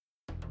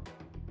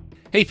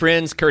Hey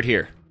friends, Kurt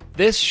here.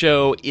 This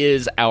show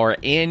is our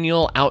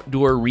annual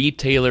outdoor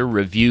retailer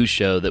review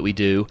show that we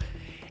do.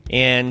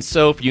 And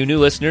so for you new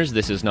listeners,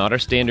 this is not our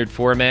standard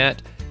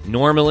format.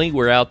 Normally,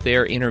 we're out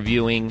there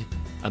interviewing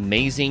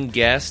amazing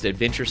guests,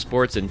 adventure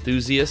sports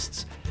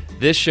enthusiasts.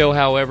 This show,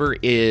 however,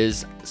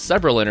 is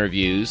several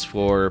interviews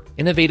for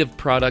innovative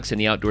products in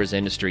the outdoors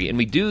industry. And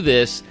we do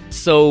this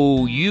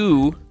so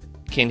you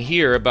can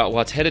hear about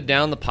what's headed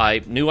down the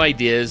pipe, new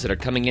ideas that are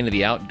coming into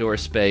the outdoor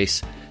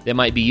space that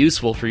might be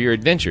useful for your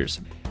adventures.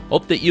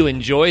 Hope that you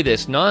enjoy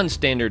this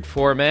non-standard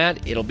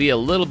format. It'll be a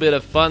little bit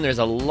of fun. There's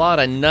a lot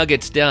of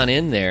nuggets down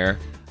in there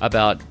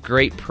about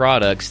great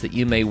products that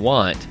you may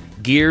want,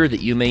 gear that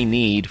you may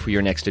need for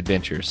your next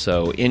adventure.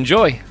 So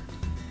enjoy.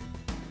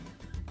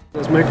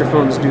 Those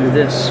microphones do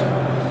this.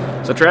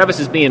 So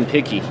Travis is being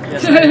picky.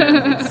 Yes, I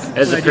am.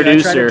 As a I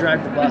producer, try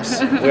to drive the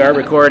bus. we are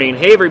recording.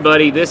 Hey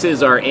everybody, this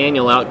is our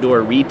annual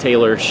outdoor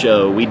retailer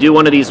show. We do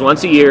one of these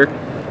once a year.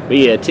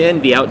 We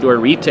attend the Outdoor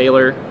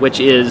Retailer, which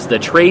is the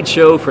trade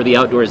show for the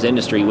outdoors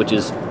industry, which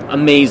is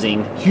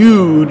amazing,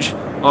 huge,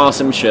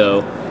 awesome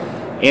show.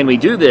 And we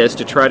do this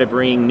to try to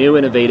bring new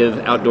innovative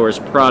outdoors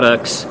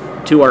products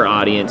to our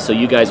audience so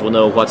you guys will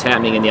know what's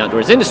happening in the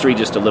outdoors industry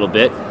just a little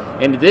bit.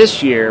 And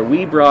this year,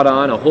 we brought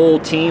on a whole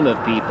team of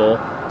people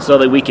so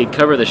that we could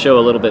cover the show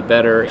a little bit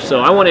better. So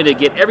I wanted to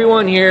get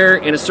everyone here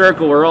in a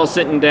circle. We're all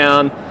sitting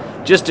down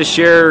just to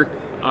share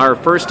our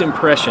first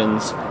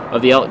impressions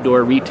of the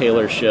Outdoor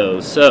Retailer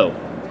shows. So,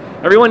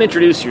 everyone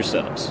introduce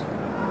yourselves.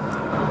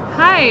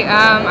 Hi,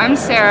 I'm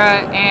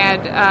Sarah,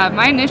 and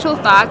my initial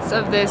thoughts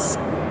of this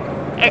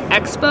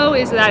expo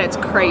is that it's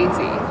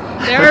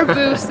crazy. There are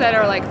booths that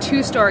are like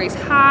 2 stories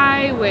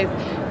high with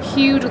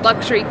huge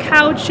luxury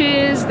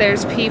couches.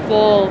 There's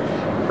people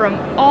from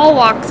all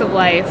walks of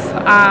life.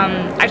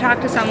 I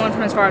talked to someone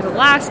from as far as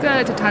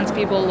Alaska to tons of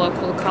people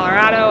local to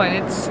Colorado,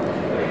 and it's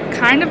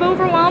kind of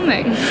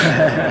overwhelming.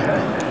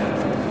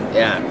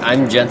 Yeah,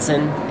 I'm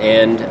Jensen,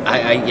 and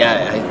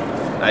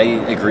I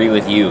agree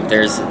with you.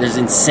 There's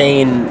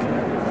insane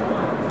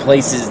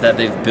places that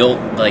they've built,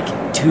 like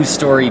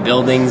 2-story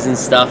buildings and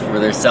stuff where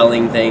they're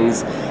selling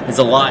things. It's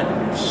a lot,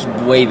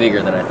 way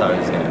bigger than I thought it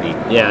was going to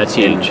be. Yeah, it's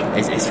huge.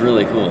 It's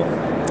really cool.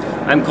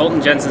 I'm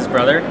Colton Jensen's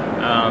brother.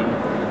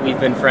 We've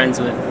been friends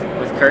with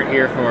Kurt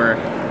here for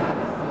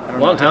I don't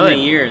know how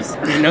many years.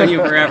 We've known you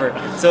forever,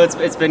 so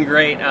it's been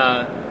great.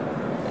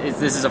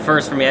 This is a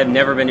first for me. I've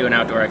never been to an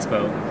outdoor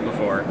expo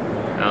before,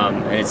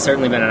 and it's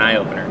certainly been an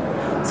eye-opener.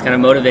 It's kind of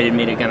motivated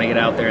me to kind of get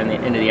out there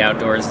into the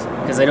outdoors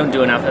because I don't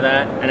do enough of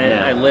that, and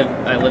I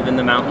live in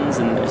the mountains,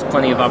 and there's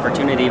plenty of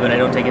opportunity, but I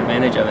don't take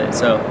advantage of it.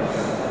 So,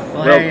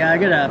 Hey, I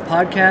got a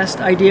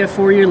podcast idea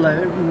for you.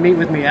 Meet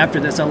with me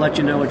after this. I'll let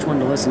you know which one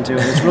to listen to.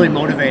 It's really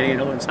motivating.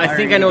 It'll inspire I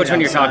think you I know to which get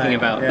one you're outside. talking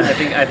about. Yeah.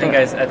 I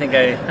think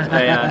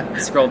I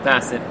scrolled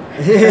past it.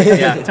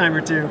 A time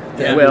or two.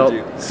 Yeah.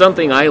 Well,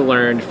 something I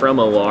learned from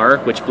OR,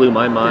 which blew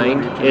my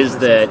mind, is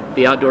that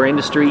the outdoor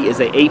industry is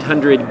a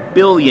 $800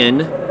 billion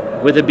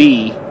with a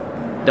B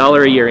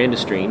dollar a year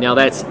industry. Now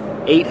that's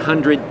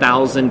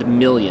 $800,000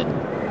 million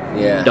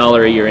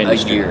dollar a year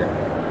industry. A year.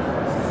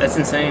 That's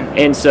insane.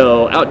 And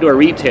so Outdoor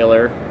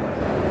Retailer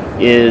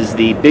is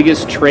the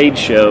biggest trade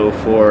show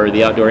for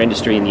the outdoor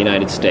industry in the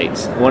United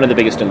States, one of the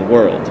biggest in the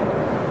world.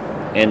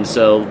 And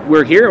so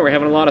we're here and we're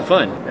having a lot of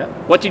fun. Yep.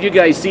 What did you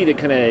guys see that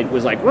kind of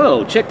was like,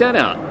 whoa, check that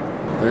out?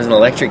 There's an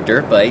electric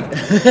dirt bike.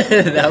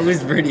 That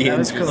was pretty That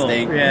was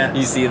interesting. cool. Yeah.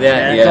 You see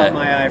that? Yeah, it caught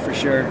my eye for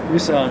sure. You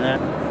saw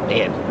that.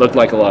 Man, looked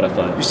like a lot of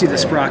fun. You see the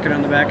sprocket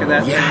on the back of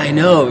that? Yeah, I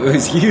know. It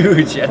was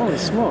huge. Holy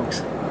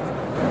smokes.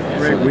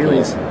 Really Great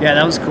wheelies. cool. Yeah,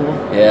 that was cool.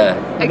 Yeah.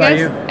 What about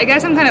you? I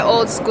guess I'm kind of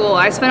old school.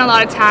 I spent a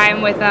lot of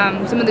time with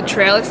some of the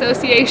trail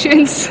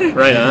associations.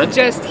 Right on.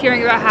 Just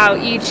hearing about how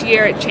each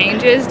year it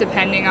changes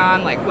depending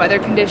on like weather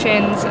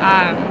conditions.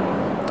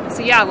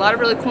 So yeah, a lot of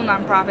really cool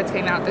nonprofits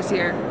came out this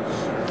year.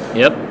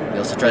 Yep. We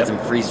also tried some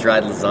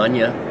freeze-dried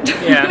lasagna.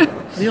 Yeah.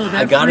 Neil, that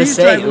I gotta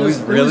freeze-dried say, it was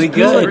was really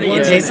good. It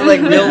wasn't tasted like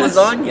real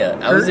lasagna.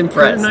 I was Kurt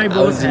impressed. and I I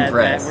both was had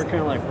impressed. that. We're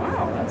kind of like,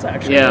 wow, that's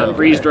actually Yeah, really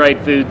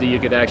freeze-dried food that you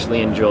could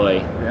actually enjoy.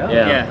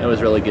 Yeah. That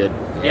was really good.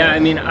 Yeah, I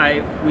mean,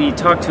 we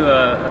talked to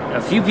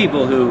a few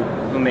people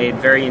who made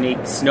very unique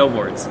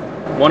snowboards.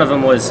 One of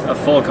them was a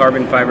full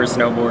carbon fiber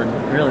snowboard,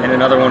 Really? and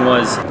another one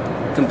was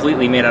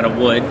completely made out of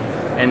wood.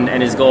 And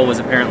his goal was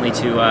apparently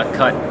to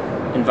cut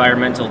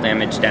environmental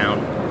damage down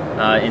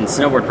in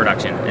snowboard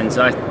production. And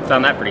so I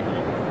found that pretty cool.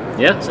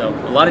 Yeah. So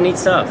a lot of neat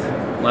stuff.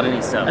 I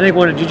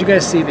think did you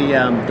guys see the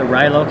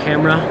Rilo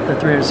camera, the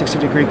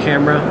 360-degree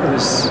camamera?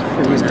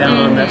 It was down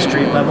on that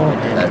street level.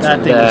 That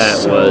thing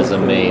That was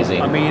cool.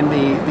 amazing. I mean,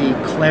 the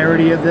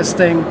clarity of this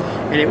thing,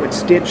 and it would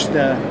stitch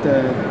the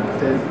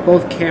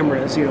both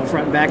cameras,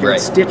 front and back, and Right.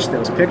 stitch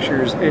those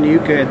pictures. And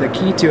the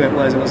key to it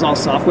was all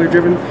software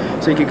driven,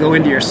 so you could go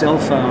into your cell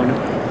phone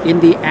in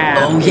the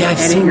app. Oh yeah, I've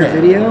edit seen your that.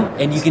 video.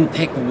 And you can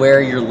pick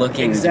where you're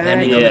looking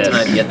depending Yes. on the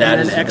time. Yeah, that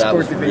And then export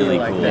was the video really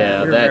like cool. that.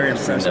 Yeah, We were very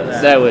impressed with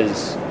that. That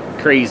was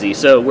crazy.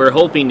 So we're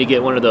hoping to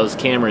get one of those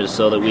cameras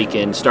so that we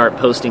can start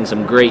posting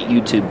some great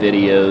YouTube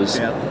videos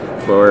Yeah.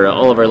 for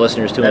all of our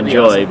listeners to That'd be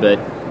enjoy. awesome. But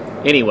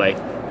Anyway,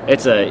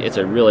 it's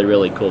a really,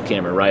 really cool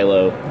camera,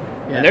 Rilo.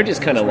 Yeah, and they're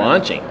just kind of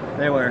launching.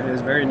 They were. It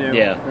was very new.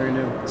 Yeah. Very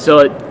new. So,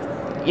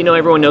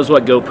 everyone knows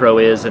what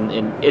GoPro is, and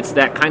it's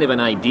that kind of an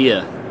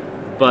idea,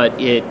 but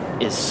it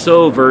is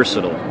so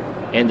versatile,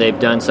 and they've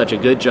done such a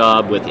good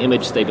job with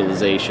image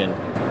stabilization.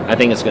 I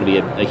think it's going to be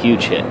a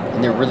huge hit.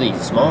 And they're really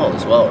small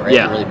as well, right?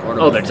 Yeah. They're really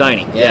portable. Oh, they're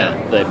tiny.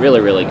 Yeah. But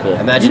really, really cool.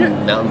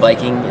 Imagine mountain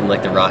biking in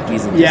like the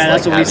Rockies. And Yeah,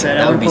 just, that's what we said.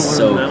 That would be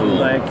so cool.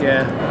 Bike,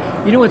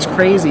 yeah. You know what's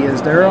crazy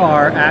is there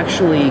are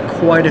actually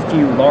quite a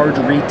few large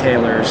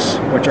retailers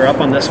which are up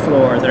on this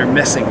floor that are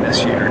missing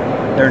this year.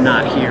 They're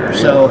not here. Really?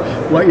 So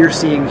what you're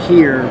seeing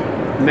here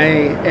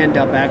may end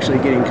up actually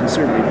getting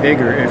considerably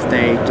bigger if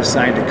they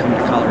decide to come to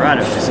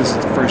Colorado, because this is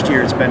the first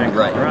year it's been in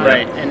Colorado.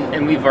 Right.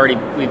 And we've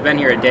been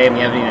here a day and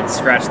we haven't even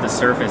scratched the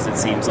surface, it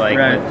seems like,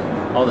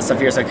 with all the stuff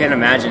here. So I can't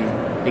imagine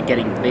it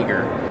getting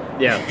bigger.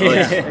 Yeah,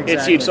 exactly.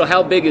 It's huge. So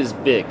how big is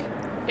big?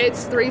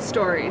 It's 3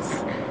 stories.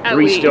 At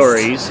Three least.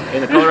 stories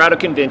in the Colorado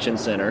Convention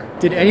Center.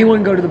 Did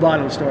anyone go to the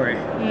bottom story?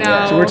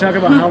 No. So we're talking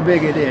about how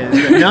big it is,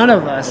 but none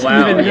of us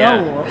even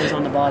yeah. know what was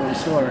on the bottom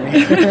story.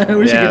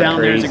 We should get down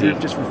there as a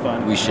group just for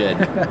fun. We should.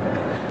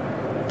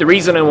 The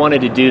reason I wanted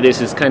to do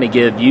this is kind of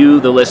give you,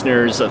 the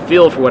listeners, a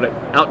feel for what an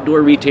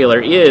outdoor retailer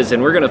is,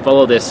 and we're going to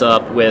follow this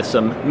up with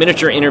some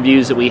miniature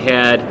interviews that we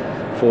had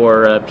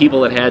for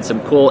people that had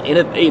some cool,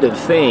 innovative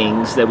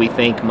things that we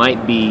think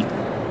might be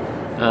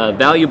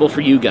valuable for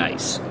you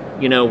guys.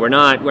 We're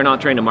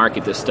not trying to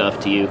market this stuff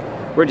to you.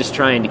 We're just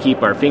trying to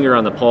keep our finger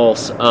on the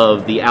pulse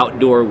of the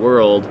outdoor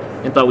world,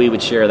 and thought we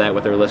would share that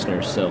with our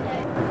listeners. So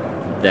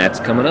that's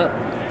coming up.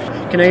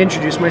 Can I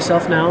introduce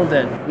myself now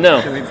that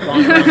we've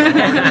gone around and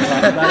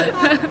talked about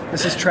it?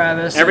 This is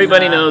Travis.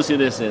 Everybody knows who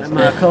this is. I'm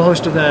a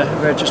co-host of the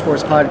Adventure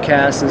Sports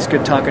Podcast. It's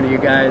good talking to you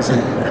guys.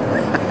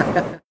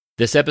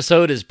 This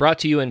episode is brought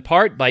to you in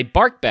part by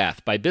Bark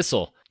Bath by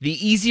Bissell, the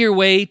easier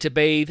way to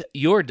bathe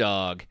your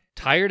dog.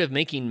 Tired of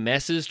making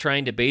messes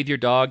trying to bathe your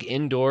dog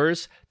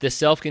indoors? This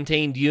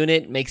self-contained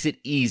unit makes it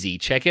easy.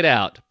 Check it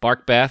out.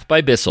 Bark Bath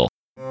by Bissell.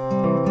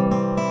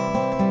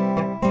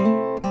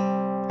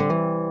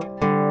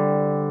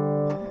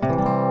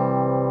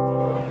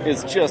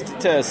 It's just a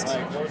test.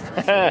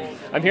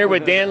 I'm here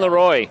with Dan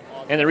Leroy,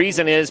 and the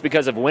reason is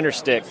because of Winter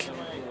Stick.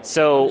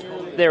 So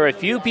there are a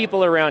few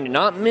people around,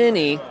 not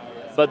many,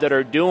 but that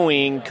are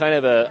doing kind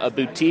of a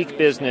boutique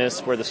business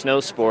for the snow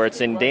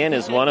sports, and Dan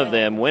is one of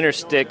them. Winter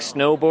Stick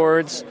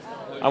Snowboards.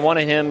 I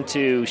wanted him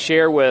to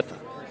share with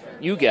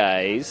you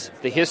guys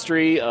the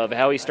history of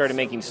how he started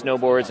making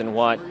snowboards and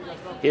what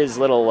his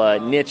little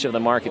niche of the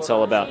market's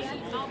all about.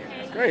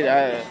 Great.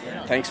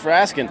 Thanks for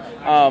asking.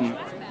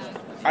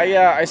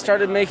 I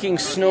started making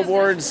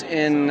snowboards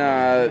in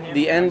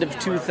the end of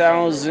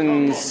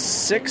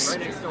 2006.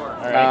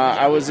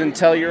 I was in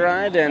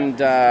Telluride,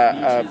 and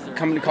a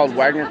company called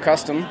Wagner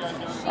Custom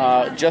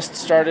just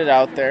started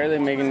out there. They're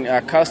making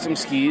custom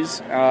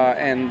skis,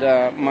 and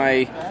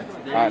my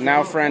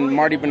now friend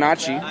Marty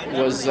Bonacci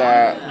was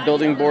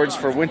building boards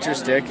for Winter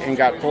Stick and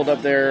got pulled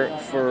up there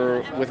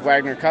with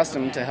Wagner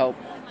Custom to help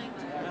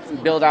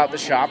build out the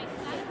shop.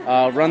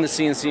 Run the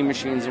CNC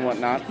machines and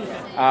whatnot.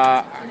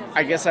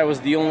 I guess I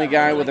was the only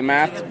guy with a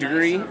math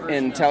degree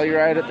in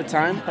Telluride at the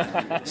time.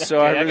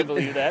 So I can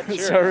believe that. Sure.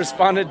 So I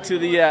responded to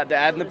the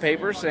ad in the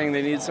paper saying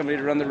they needed somebody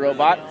to run the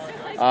robot.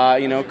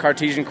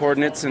 Cartesian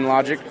coordinates and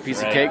logic,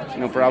 piece of cake,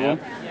 no problem.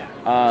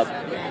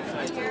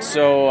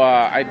 So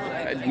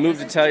I moved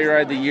to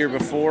Telluride the year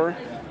before.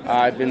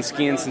 I've been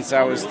skiing since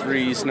I was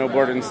 3,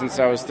 snowboarding since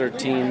I was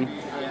 13,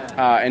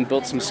 and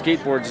built some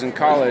skateboards in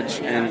college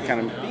and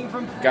kind of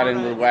got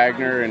into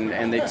Wagner,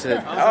 and they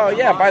said, oh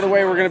yeah, by the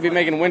way, we're going to be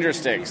making Winter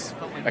Sticks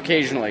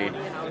occasionally.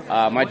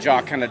 My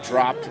jaw kind of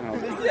dropped, and I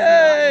was like,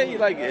 yay!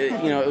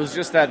 It was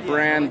just that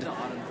brand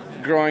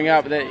growing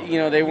up that,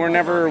 they were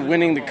never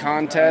winning the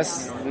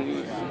contests.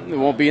 They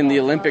won't be in the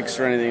Olympics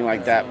or anything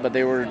like that, but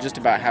they were just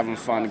about having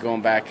fun,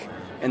 going back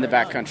in the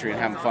backcountry and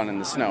having fun in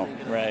the snow.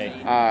 Right.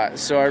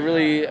 So I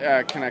really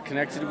kind of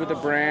connected with the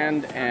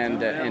brand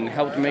and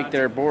helped make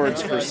their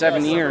boards for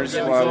 7 years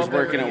while I was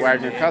working at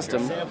Wagner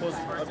Custom.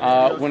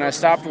 When I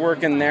stopped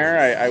working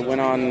there, I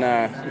went on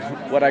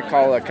what I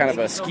call a kind of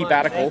a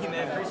ski-batical.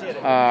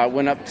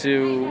 Went up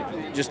to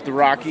just the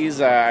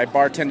Rockies. I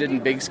bartended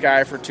in Big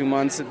Sky for 2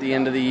 months at the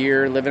end of the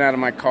year, living out of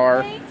my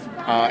car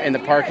in the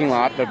parking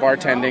lot, but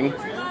bartending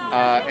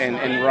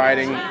and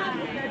riding.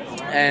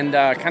 And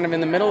kind of in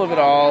the middle of it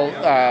all,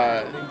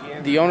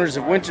 the owners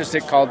of Winter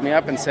Stick called me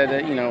up and said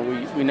that,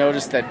 we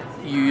noticed that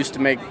you used to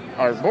make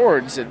our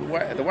boards at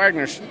the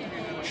Wagner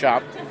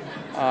shop.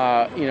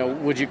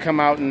 Would you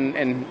come out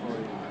and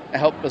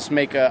help us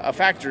make a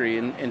factory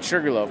in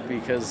Sugarloaf?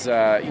 Because,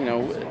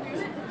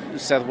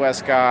 Seth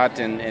Westcott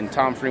and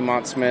Tom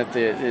Fremont Smith,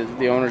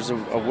 the owners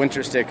of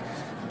Winter Stick,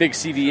 big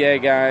CVA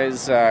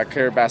guys,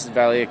 Carrabassett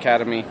Valley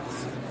Academy,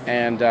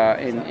 and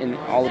in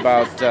all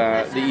about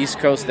the East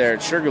Coast there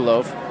at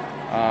Sugarloaf,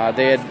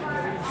 they had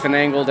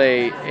finagled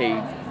a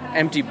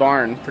empty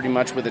barn pretty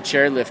much with a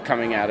chairlift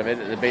coming out of it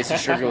at the base of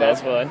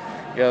Sugarloaf. That's fun.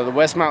 The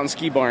West Mountain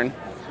Ski Barn.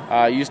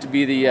 Used to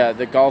be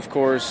the golf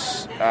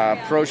course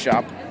pro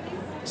shop.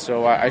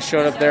 So I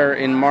showed up there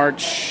in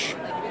March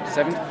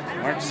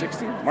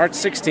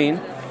 16,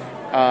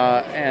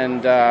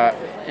 and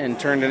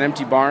turned an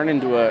empty barn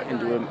into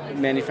a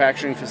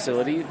manufacturing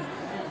facility.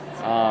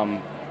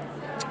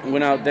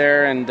 Went out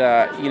there, and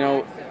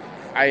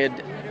I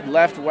had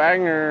left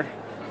Wagner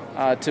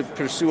to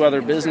pursue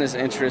other business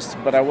interests,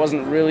 but I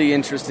wasn't really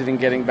interested in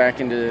getting back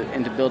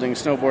into building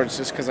snowboards,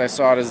 just because I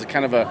saw it as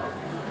kind of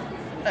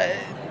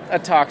a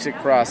toxic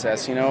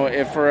process.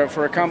 If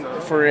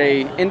for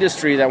a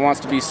industry that wants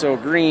to be so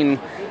green,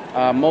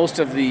 most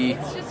of the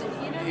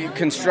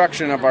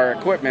construction of our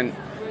equipment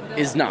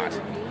is not,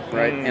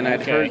 right? And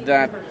I'd heard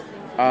that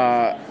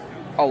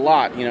a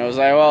lot. It was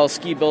like, well,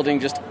 ski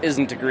building just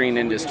isn't a green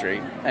industry,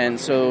 and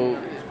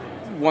so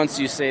once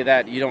you say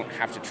that, you don't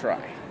have to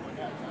try.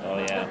 Oh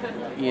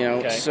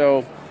yeah.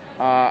 So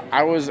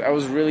I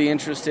was really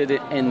interested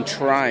in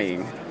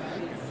trying,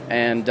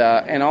 and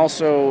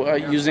also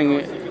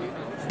using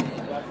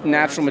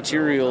natural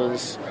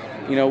materials.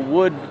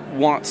 Wood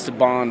wants to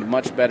bond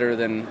much better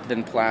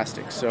than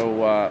plastic.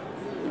 So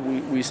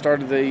we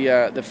started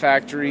the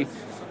factory,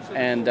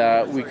 and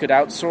we could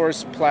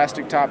outsource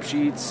plastic top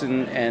sheets,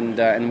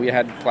 and we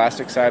had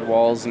plastic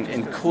sidewalls,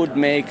 and could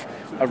make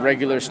a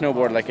regular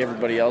snowboard like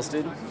everybody else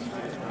did.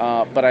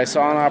 But I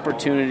saw an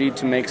opportunity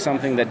to make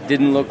something that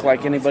didn't look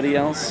like anybody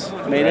else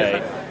made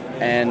it,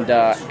 and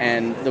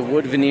the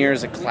wood veneer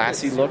is a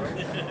classy look.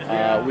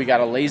 We got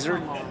a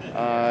laser.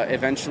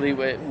 Eventually,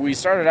 we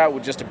started out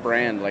with just a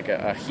brand, like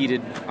a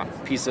heated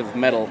piece of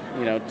metal,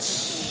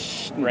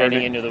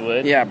 burning into the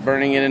wood. Yeah,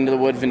 burning it into the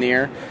wood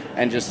veneer,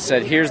 and just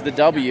said, "Here's the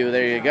W.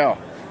 There you go."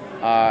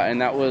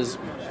 And that was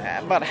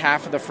about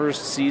half of the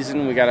first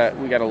season. We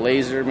got a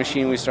laser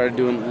machine. We started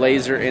doing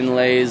laser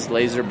inlays,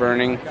 laser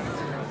burning,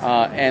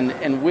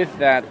 and with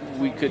that,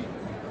 we could,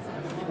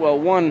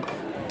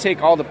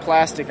 take all the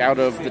plastic out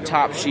of the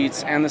top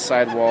sheets and the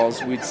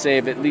sidewalls. We'd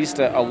save at least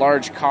a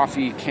large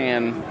coffee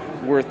can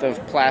worth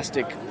of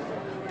plastic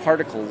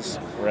particles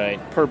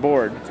per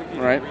board,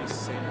 right?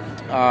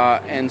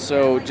 And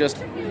so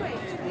just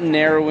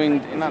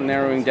not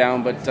narrowing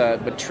down,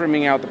 but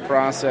trimming out the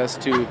process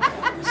to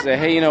say,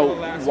 hey,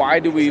 why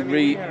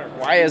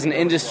as an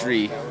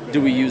industry do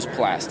we use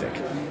plastic?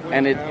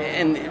 And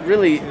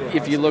really,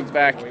 if you look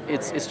back,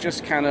 it's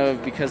just kind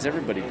of because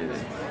everybody did it.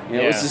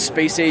 It's a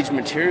space age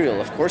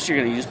material. Of course, you're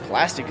going to use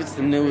plastic. It's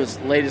the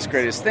newest, latest,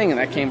 greatest thing, and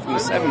that came from the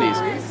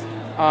 70s.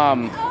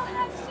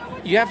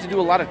 You have to do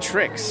a lot of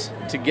tricks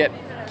to get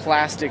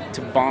plastic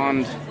to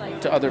bond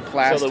to other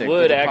plastic. So the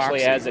wood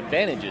actually has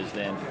advantages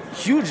then.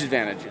 Huge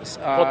advantages.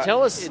 Well,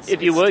 tell us,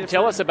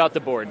 tell us about the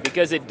board,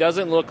 because it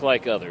doesn't look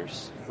like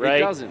others, right?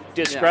 It doesn't.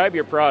 Describe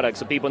your product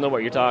so people know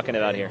what you're talking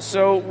about here.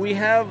 So we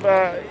have,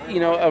 a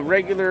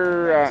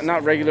regular,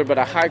 not regular, but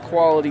a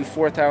high-quality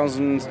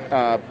 4,000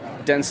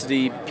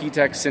 density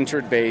PTEX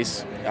sintered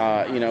base.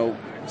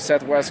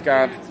 Seth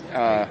Westcott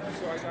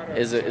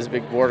is a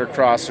big border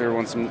crosser,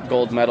 won some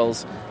gold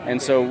medals,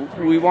 and so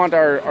we want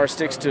our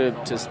sticks to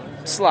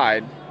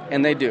slide,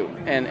 and they do.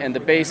 And the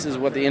base is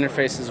what the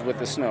interface is with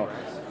the snow.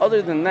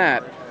 Other than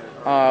that,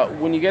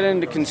 when you get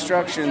into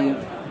construction,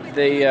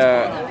 they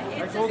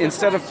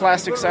instead of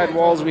plastic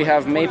sidewalls, we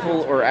have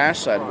maple or ash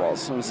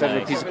sidewalls. So instead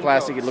of a piece of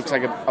plastic, it looks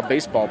like a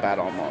baseball bat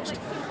almost.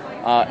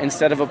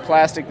 Instead of a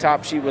plastic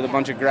top sheet with a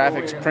bunch of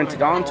graphics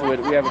printed onto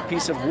it, we have a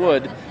piece of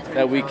wood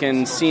that we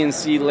can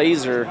CNC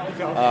laser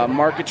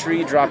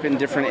marquetry, drop in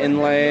different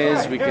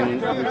inlays. We can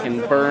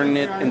burn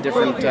it in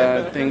different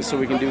things, so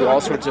we can do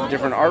all sorts of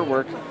different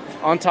artwork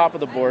on top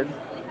of the board,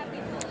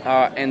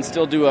 and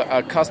still do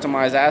a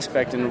customized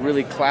aspect and a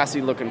really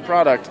classy looking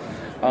product.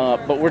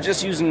 But we're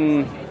just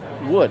using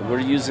wood. We're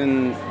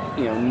using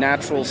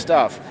natural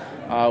stuff.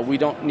 We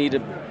don't need a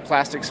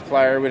plastic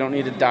supplier. We don't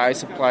need a dye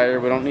supplier.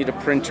 We don't need a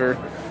printer.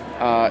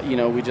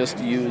 We just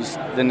use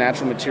the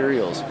natural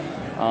materials.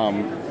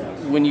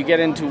 When you get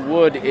into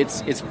wood,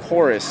 it's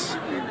porous,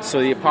 so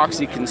the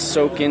epoxy can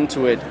soak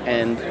into it,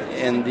 and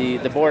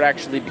the board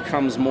actually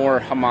becomes more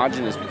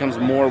homogeneous, becomes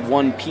more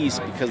one piece,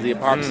 because the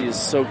epoxy is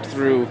soaked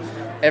through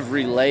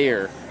every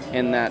layer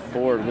in that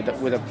board.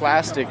 With a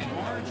plastic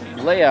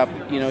layup,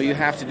 you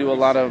have to do a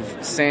lot of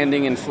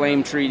sanding and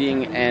flame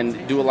treating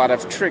and do a lot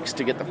of tricks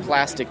to get the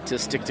plastic to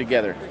stick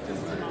together.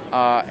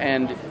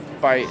 And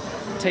by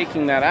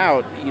taking that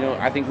out,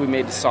 I think we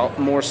made a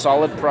more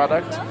solid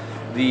product.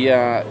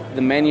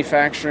 The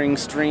manufacturing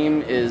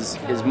stream is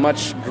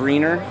much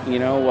greener.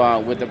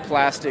 With a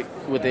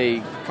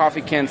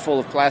coffee can full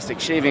of plastic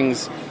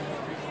shavings,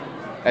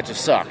 that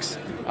just sucks.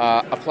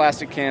 A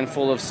plastic can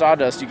full of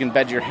sawdust, you can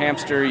bed your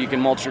hamster, you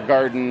can mulch your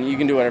garden, you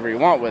can do whatever you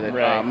want with it.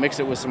 Right. Mix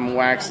it with some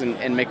wax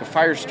and make a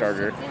fire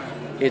starter.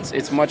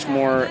 It's much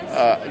more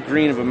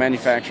green of a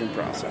manufacturing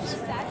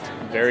process.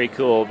 Very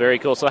cool, very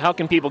cool. So how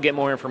can people get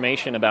more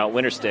information about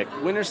Winterstick?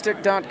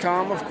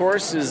 Winterstick.com, of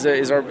course,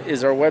 is our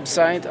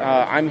website.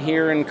 I'm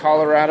here in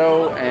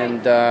Colorado,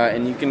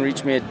 and you can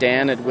reach me at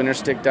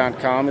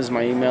dan@winterstick.com is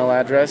my email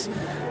address.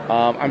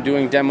 I'm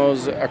doing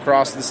demos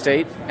across the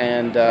state,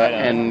 and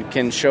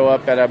can show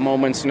up at a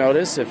moment's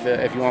notice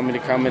if you want me to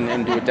come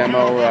and do a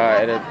demo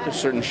at a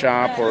certain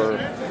shop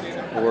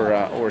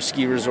or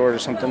ski resort or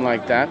something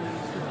like that.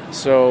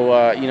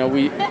 So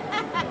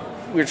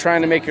we're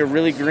trying to make a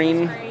really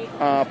green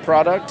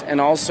product,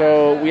 and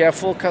also we have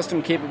full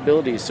custom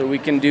capabilities. So we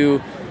can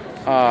do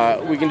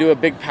a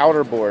big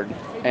powder board,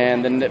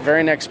 and then the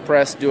very next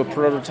press do a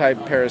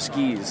prototype pair of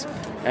skis,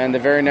 and the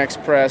very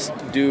next press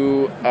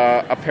do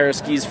a pair of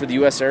skis for the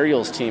U.S.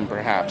 Aerials team,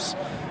 perhaps,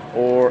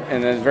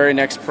 and then the very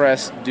next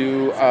press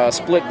do a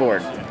split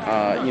board,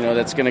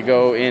 that's going to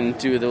go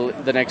into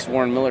the next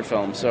Warren Miller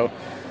film. So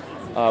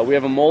we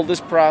have a moldless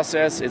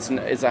process.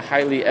 It's a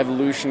highly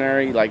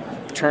evolutionary,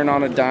 turn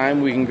on a dime.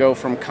 We can go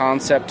from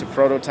concept to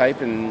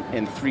prototype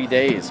in 3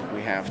 days if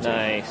we have to.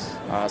 Nice.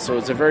 So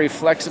it's a very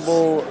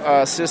flexible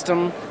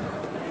system.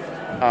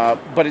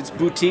 But it's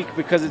boutique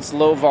because it's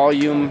low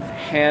volume,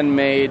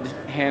 handmade,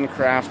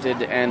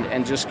 handcrafted,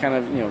 and just kind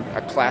of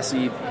a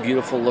classy,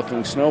 beautiful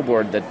looking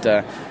snowboard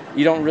that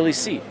you don't really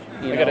see.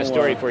 I got a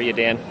story for you,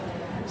 Dan.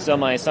 So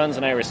my sons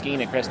and I were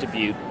skiing at Crested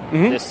Butte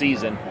this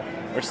season.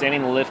 We're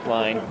standing in the lift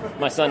line.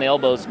 My son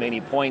elbows me and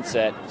he points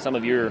at some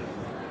of your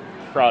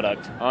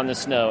product on the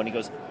snow, and he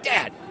goes,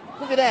 "Dad,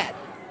 look at that.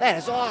 That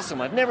is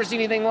awesome. I've never seen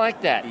anything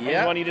like that." I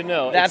just want you to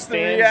know. That's the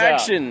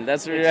reaction.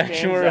 That's the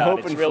reaction we're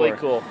hoping for. It's really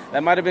cool.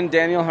 That might have been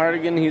Daniel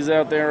Hardigan. He's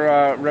out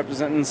there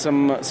representing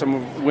some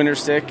of Winter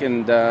Stick,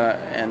 and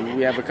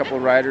we have a couple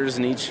of riders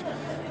in each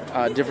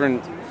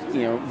different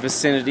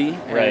vicinity.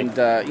 Right.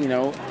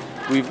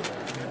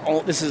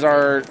 And this is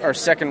our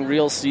second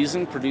real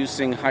season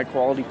producing high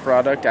quality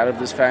product out of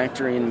this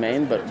factory in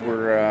Maine, but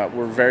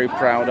we're very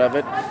proud of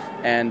it.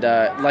 And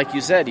like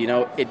you said,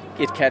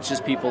 it catches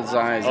people's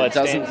eyes. Oh, it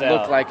doesn't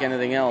look like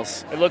anything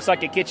else. It looks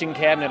like a kitchen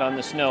cabinet on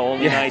the snow,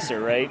 only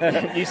nicer,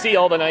 right? You see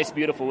all the nice,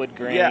 beautiful wood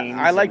grains. Yeah,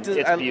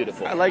 it's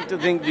beautiful. I like to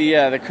think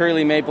the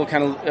curly maple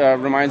kind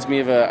of reminds me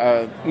of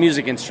a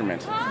music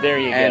instrument. There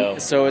you go.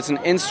 So it's an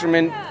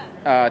instrument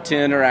to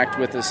interact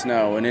with the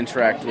snow and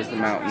interact with the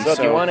mountains. So if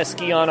you want to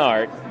ski on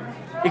art.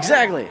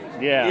 Exactly.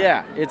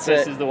 Yeah. This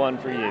is the one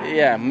for you.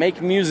 Yeah,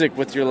 make music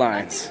with your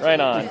lines. Right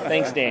on.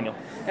 Thanks, Daniel.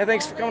 Yeah,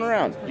 thanks for coming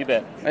around. You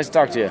bet. Nice to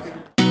talk to you.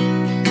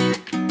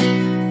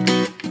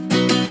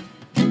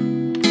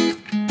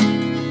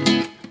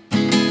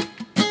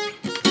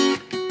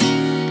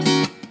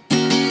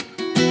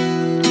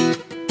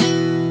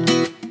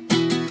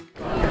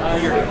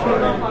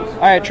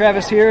 All right,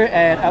 Travis here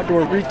at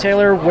Outdoor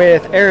Retailer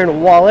with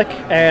Aaron Wallach,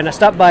 and I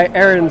stopped by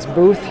Aaron's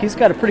booth. He's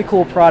got a pretty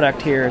cool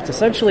product here. It's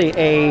essentially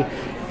a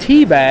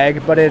tea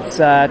bag, but it's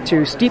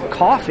to steep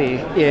coffee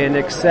in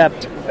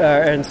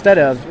instead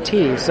of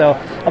tea. So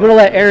I'm going to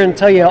let Aaron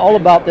tell you all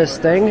about this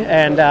thing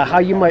and how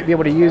you might be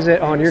able to use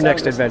it on your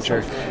next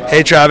adventure.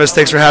 Hey Travis,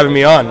 thanks for having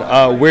me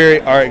on. We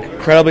are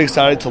incredibly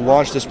excited to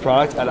launch this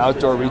product at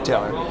Outdoor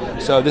Retailer.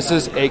 So this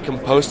is a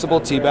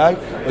compostable tea bag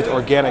with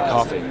organic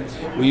coffee.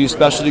 We use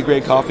specialty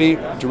grade coffee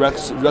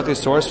directly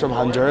sourced from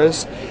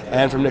Honduras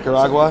and from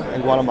Nicaragua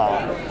and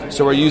Guatemala.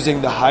 So we're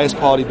using the highest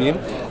quality bean.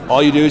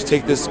 All you do is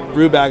take this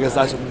brew bag, as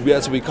that's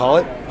what we call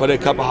it, put in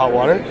a cup of hot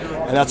water,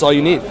 and that's all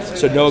you need.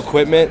 So no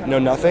equipment, no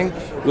nothing.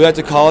 We like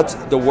to call it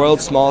the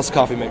world's smallest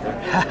coffee maker.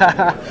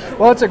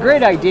 Well, it's a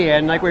great idea,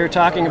 and like we were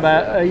talking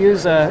about, I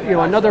use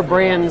another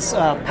brand's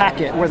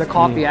packet where the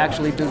coffee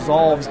actually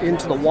dissolves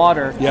into the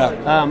water.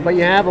 Yeah. But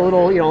you have a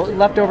little,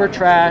 leftover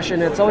trash,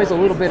 and it's always a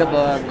little bit of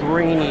a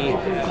grainy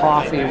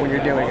coffee when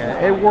you're doing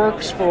it. It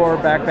works for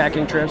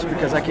backpacking trips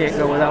because I can't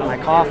go without my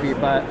coffee.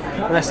 But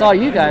when I saw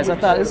you guys, I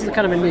thought this is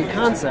kind of a neat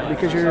concept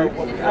because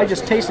I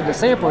just tasted the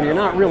sample, and you're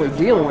not really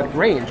dealing with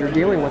grains. You're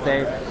dealing with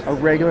a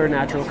regular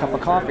natural cup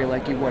of coffee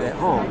like you would at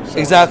home. So.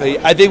 Exactly.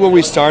 I think when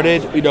we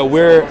started,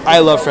 I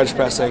love French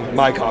pressing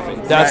my coffee.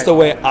 That's the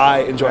way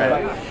I enjoy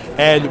it.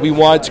 And we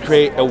wanted to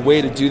create a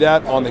way to do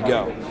that on the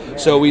go.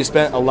 So we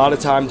spent a lot of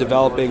time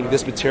developing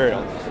this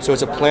material. So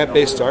it's a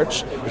plant-based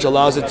starch, which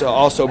allows it to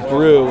also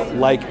brew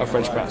like a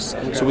French press.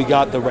 So we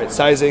got the right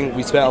sizing.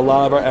 We spent a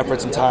lot of our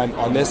efforts and time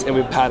on this, and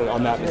we patented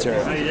on that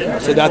material.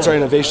 So that's our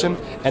innovation,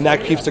 and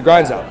that keeps the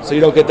grinds out. So you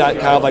don't get that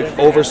kind of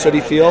over sooty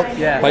feel,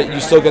 but you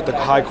still get the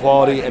high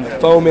quality and the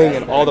foaming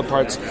and all the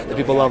parts that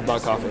people love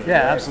about coffee.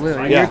 Yeah,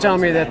 absolutely. And you're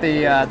telling me that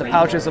the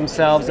pouches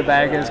themselves, the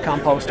bag is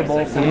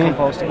compostable, fully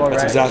compostable, right?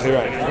 That's exactly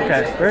right.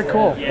 Okay, very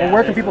cool. Well,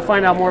 where can people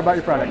find out more about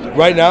your product?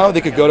 Right now,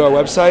 they could go to our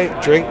website,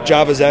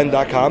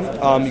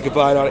 drinkjavazen.com. You can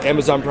find it on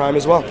Amazon Prime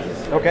as well.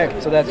 Okay,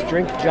 so that's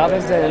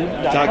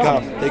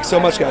drinkjavazen.com. Thanks so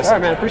much, guys. All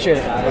right, man, appreciate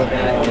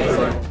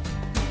it.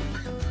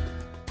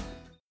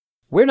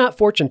 We're not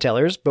fortune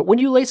tellers, but when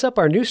you lace up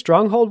our new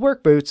Stronghold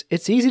work boots,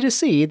 it's easy to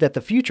see that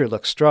the future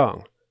looks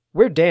strong.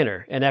 We're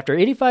Danner, and after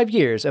 85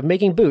 years of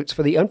making boots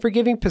for the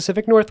unforgiving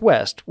Pacific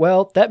Northwest,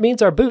 well, that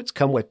means our boots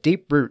come with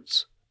deep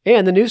roots.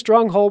 And the new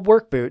Stronghold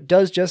work boot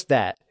does just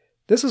that.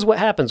 This is what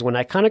happens when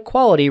iconic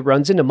quality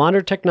runs into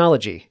modern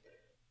technology.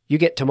 You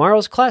get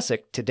tomorrow's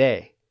classic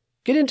today.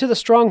 Get into the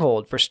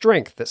Stronghold for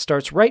strength that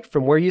starts right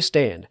from where you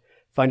stand.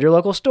 Find your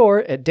local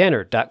store at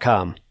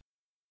danner.com.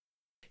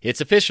 It's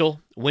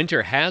official.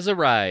 Winter has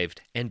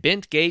arrived, and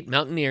Bentgate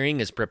Mountaineering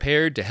is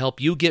prepared to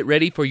help you get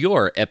ready for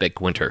your epic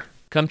winter.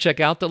 Come check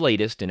out the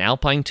latest in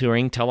alpine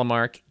touring,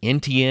 telemark,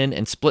 NTN,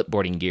 and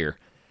splitboarding gear.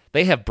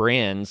 They have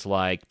brands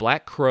like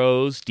Black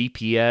Crows,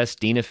 DPS,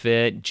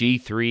 Dynafit,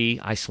 G3,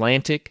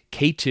 Icelantic,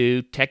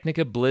 K2,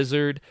 Technica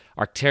Blizzard,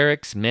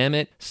 Arc'teryx,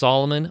 Mammoth,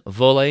 Solomon,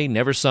 Volley,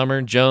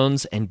 Neversummer,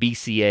 Jones, and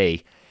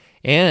BCA.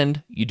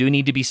 And you do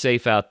need to be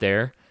safe out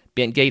there.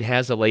 Bentgate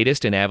has the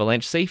latest in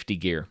avalanche safety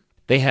gear.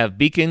 They have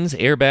beacons,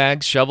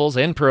 airbags, shovels,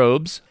 and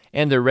probes,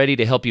 and they're ready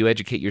to help you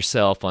educate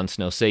yourself on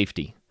snow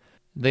safety.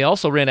 They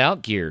also rent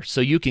out gear, so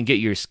you can get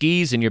your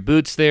skis and your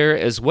boots there,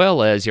 as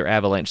well as your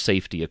avalanche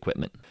safety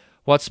equipment.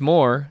 What's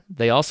more,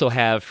 they also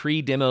have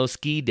free demo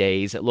ski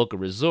days at local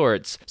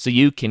resorts, so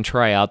you can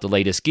try out the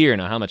latest gear.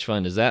 Now, how much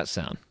fun does that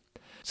sound?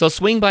 So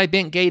swing by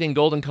Bentgate in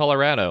Golden,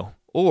 Colorado,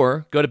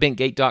 or go to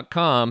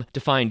bentgate.com to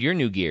find your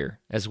new gear,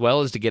 as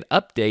well as to get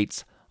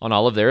updates on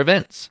all of their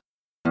events.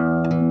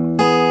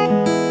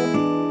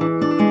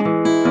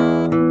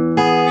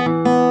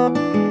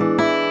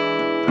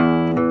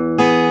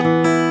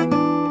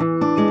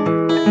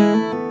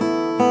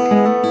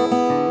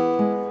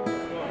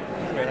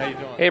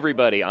 Hey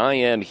everybody, I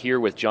am here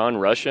with John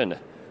Russian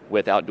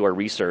with Outdoor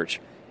Research,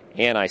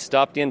 and I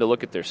stopped in to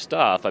look at their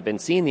stuff. I've been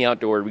seeing the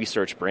Outdoor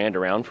Research brand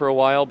around for a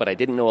while, but I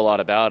didn't know a lot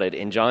about it,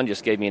 and John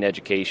just gave me an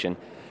education.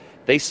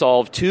 They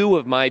solved two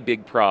of my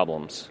big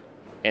problems,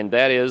 and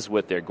that is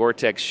with their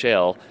Gore-Tex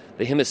shell,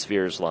 the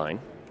Hemispheres line.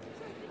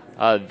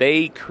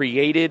 They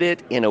created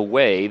it in a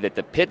way that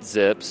the pit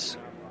zips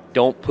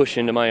don't push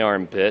into my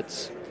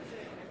armpits,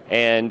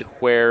 and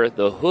where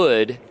the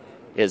hood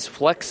is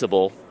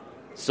flexible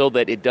so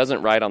that it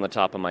doesn't ride on the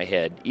top of my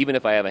head, even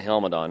if I have a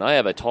helmet on. I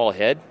have a tall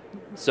head,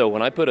 so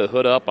when I put a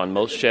hood up on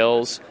most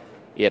shells,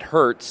 it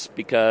hurts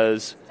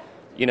because,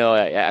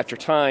 after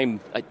time,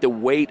 the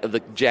weight of the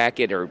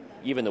jacket or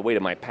even the weight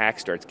of my pack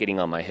starts getting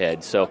on my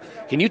head. So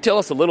can you tell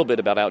us a little bit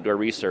about Outdoor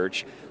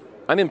Research?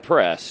 I'm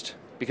impressed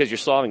because you're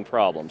solving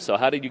problems. So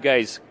how did you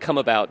guys come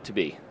about to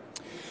be?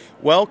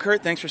 Well,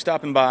 Kurt, thanks for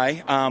stopping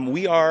by.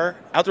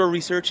 Outdoor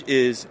Research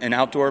is an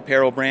outdoor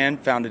apparel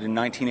brand founded in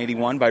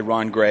 1981 by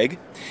Ron Gregg.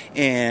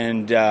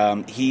 And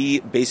he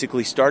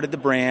basically started the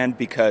brand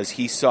because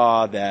he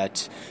saw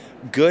that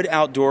good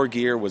outdoor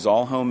gear was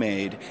all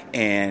homemade,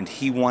 and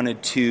he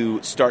wanted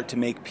to start to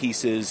make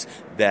pieces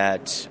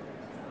that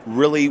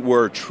really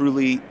were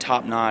truly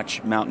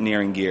top-notch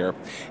mountaineering gear,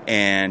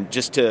 and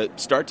just to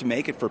start to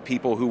make it for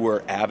people who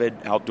were avid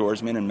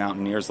outdoorsmen and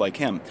mountaineers like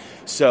him.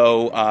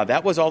 So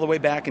that was all the way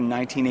back in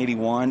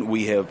 1981.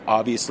 We have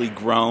obviously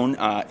grown.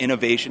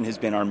 Innovation has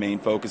been our main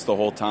focus the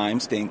whole time,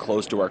 staying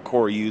close to our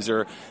core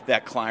user,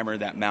 that climber,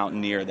 that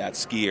mountaineer, that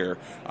skier,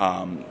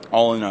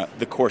 all in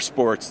the core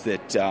sports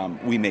that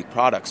we make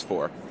products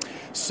for.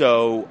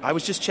 So I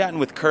was just chatting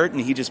with Kurt,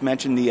 and he just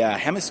mentioned the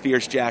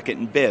Hemispheres jacket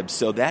and bibs.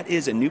 So that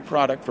is a new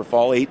product for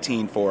Fall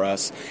 18 for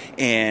us,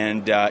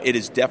 and it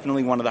is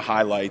definitely one of the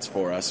highlights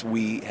for us.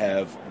 We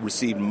have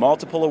received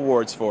multiple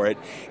awards for it,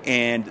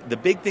 and the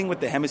big thing with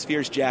the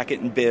Hemispheres jacket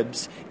and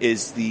bibs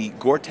is the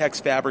Gore-Tex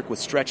fabric with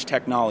stretch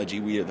technology.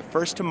 We are the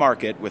first to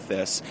market with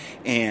this,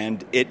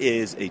 and it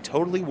is a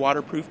totally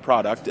waterproof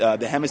product.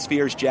 The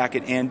Hemispheres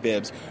jacket and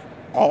bibs,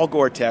 all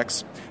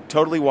Gore-Tex,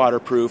 totally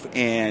waterproof,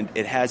 and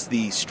it has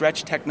the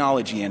stretch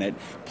technology in it,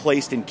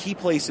 placed in key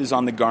places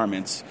on the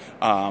garments,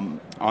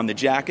 on the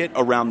jacket,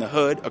 around the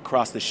hood,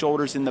 across the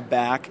shoulders, in the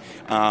back,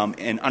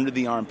 and under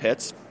the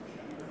armpits.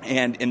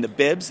 And in the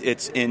bibs,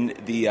 it's in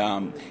the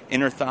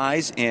inner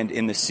thighs and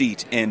in the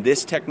seat. And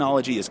this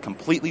technology is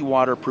completely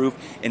waterproof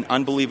and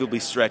unbelievably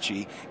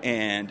stretchy.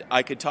 And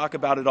I could talk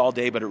about it all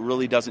day, but it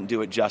really doesn't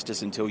do it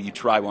justice until you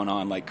try one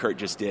on like Kurt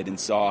just did and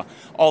saw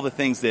all the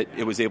things that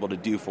it was able to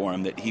do for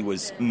him that he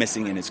was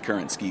missing in his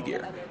current ski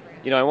gear.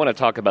 I want to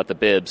talk about the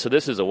bib. So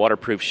this is a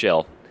waterproof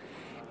shell.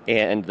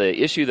 And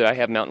the issue that I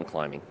have mountain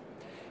climbing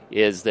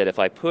is that if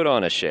I put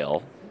on a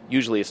shell,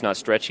 usually it's not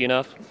stretchy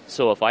enough,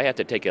 so if I have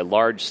to take a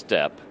large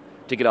step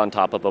to get on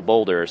top of a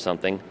boulder or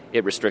something,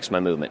 it restricts my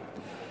movement.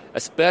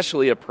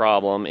 Especially a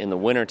problem in the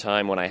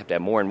wintertime when I have to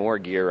have more and more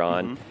gear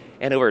on,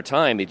 and over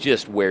time it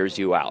just wears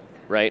you out,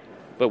 right?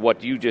 But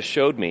what you just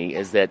showed me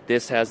is that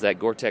this has that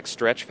Gore-Tex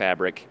stretch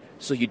fabric,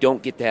 so you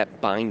don't get that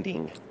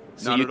binding.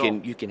 So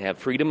you can have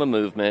freedom of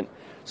movement.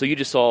 So you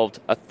just solved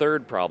a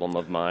third problem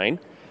of mine.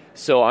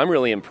 So I'm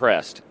really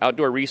impressed.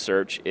 Outdoor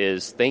Research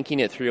is thinking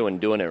it through and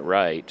doing it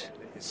right.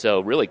 So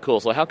really cool.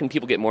 So how can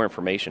people get more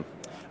information?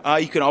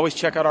 You can always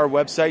check out our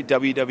website,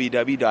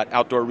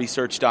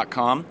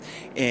 www.outdoorresearch.com,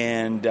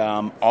 and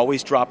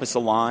always drop us a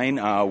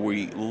line.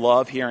 We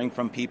love hearing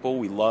from people.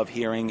 We love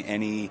hearing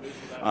any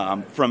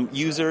from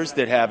users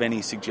that have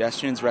any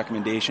suggestions,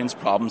 recommendations,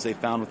 problems they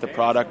found with the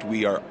product.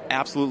 We are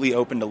absolutely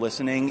open to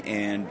listening,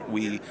 and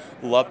we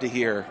love to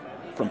hear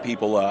from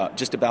people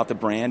just about the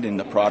brand and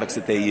the products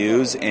that they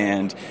use,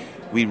 and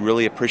we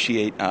really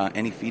appreciate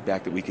any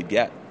feedback that we could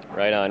get.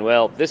 Right on.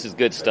 Well, this is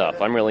good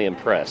stuff. I'm really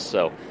impressed.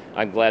 So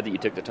I'm glad that you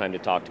took the time to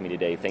talk to me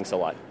today. Thanks a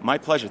lot. My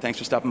pleasure. Thanks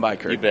for stopping by,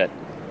 Kurt. You bet.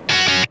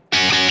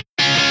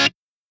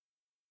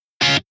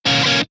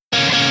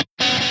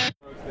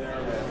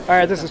 All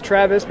right, this is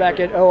Travis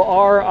back at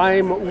OR.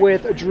 I'm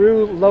with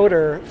Drew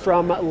Loader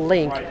from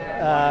Link.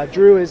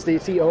 Drew is the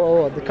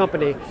COO of the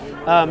company.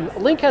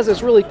 Link has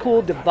this really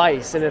cool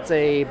device, and it's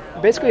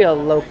basically a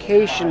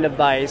location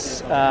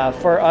device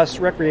for us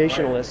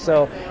recreationalists.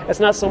 So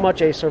it's not so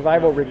much a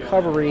survival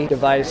recovery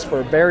device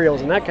for burials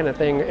and that kind of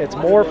thing. It's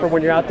more for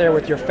when you're out there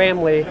with your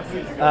family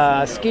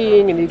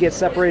skiing and you get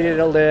separated at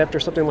a lift or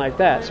something like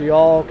that. So you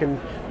all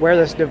can wear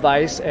this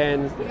device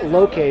and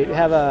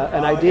have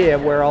an idea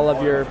of where all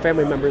of your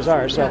family members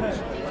are. So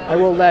I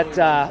will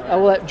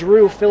let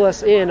Drew fill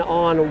us in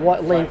on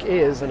what Link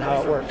is and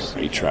how it works.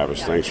 Hey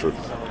Travis, thanks for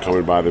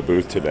coming by the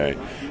booth today.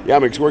 Yeah,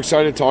 we're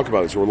excited to talk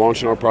about this. We're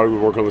launching our product.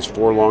 We've worked on this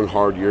 4 long,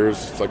 hard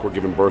years. It's like we're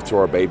giving birth to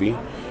our baby,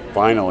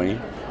 finally.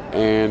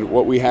 And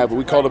what we have,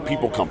 we call it a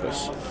people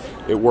compass.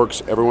 It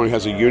works, everyone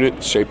has a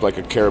unit shaped like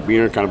a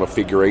carabiner, kind of a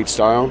figure 8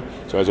 style.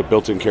 So it has a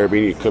built-in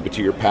carabiner, you clip it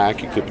to your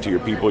pack, you clip it to your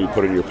people, you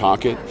put it in your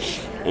pocket.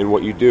 And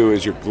what you do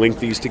is you link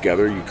these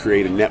together, you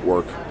create a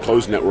network,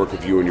 closed network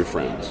of you and your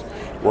friends.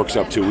 Works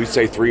up to, we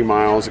say 3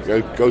 miles,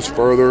 it goes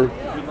further.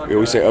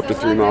 We say up to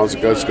 3 miles,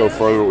 it does go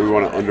further, but we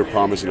want to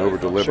under-promise and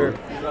over-deliver.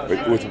 Sure.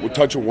 But with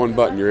touch of one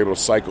button, you're able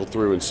to cycle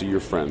through and see your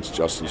friends.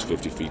 Justin's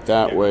 50 feet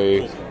that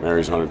way,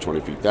 Mary's 120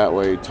 feet that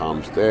way,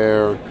 Tom's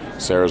there,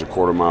 Sarah's a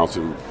quarter mile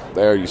through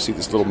there. You see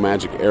this little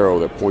magic arrow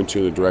that points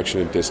you in the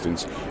direction and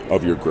distance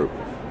of your group.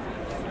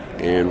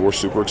 And we're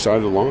super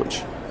excited to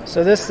launch.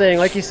 So this thing,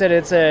 like you said,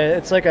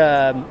 it's like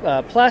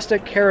a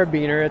plastic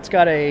carabiner. It's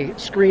got a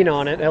screen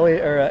on it,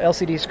 or a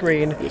LCD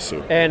screen. Yes,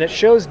 sir. And it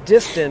shows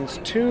distance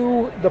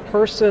to the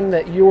person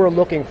that you are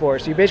looking for.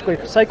 So you basically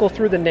cycle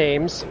through the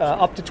names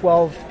up to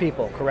 12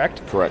 people,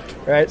 correct? Correct.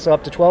 All right, so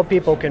up to 12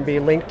 people can be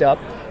linked up.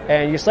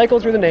 And you cycle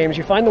through the names,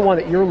 you find the one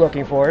that you're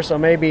looking for. So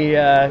maybe,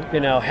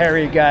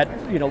 Harry got,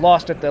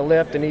 lost at the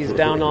lift and he's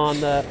down on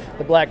the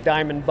black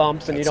diamond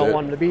bumps and you don't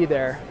want him to be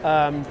there.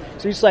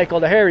 So you cycle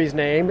to Harry's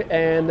name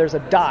and there's a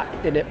dot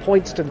and it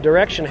points to the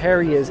direction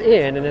Harry is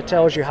in and it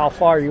tells you how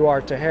far you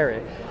are to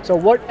Harry. So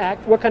what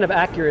kind of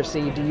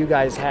accuracy do you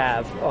guys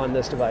have on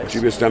this device?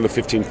 GPS down to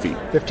 15 feet.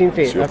 15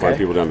 feet, so you'll find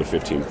people down to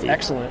 15 feet.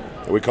 Excellent.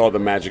 And we call it the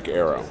magic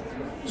arrow.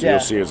 So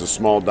you'll see as a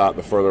small dot,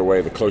 the further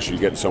away, the closer you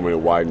get to someone, it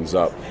widens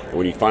up. And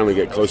when you finally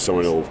get close to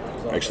someone, it'll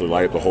actually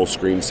light up the whole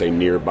screen, say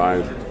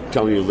nearby,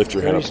 telling you to lift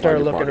your head up. You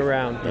start looking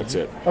around. That's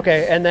it.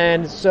 Okay, and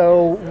then,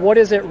 so what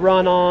does it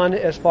run on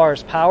as far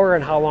as power,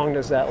 and how long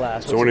does that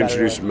last? So I want to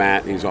introduce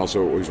Matt. He's one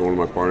of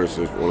my partners,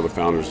 he's one of the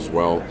founders as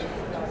well,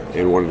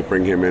 and wanted to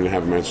bring him in and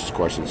have him answer some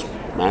questions.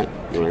 Matt,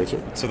 you want to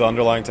answer? So the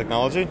underlying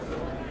technology?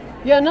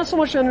 Yeah, not so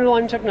much the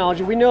underlying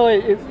technology. We know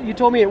you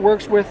told me it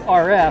works with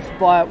RF,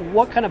 but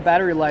what kind of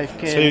battery life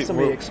can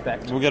somebody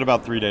expect? We'll get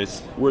about 3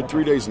 days. We're at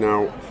 3 days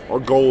now. Our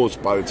goal is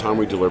by the time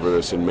we deliver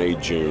this in May,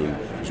 June,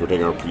 so we're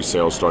taking our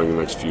pre-sales starting in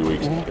the next few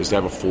weeks, is to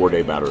have a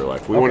 4-day battery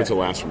life. We want it to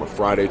last from a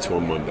Friday to a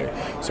Monday.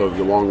 So if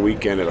you're a long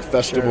weekend at a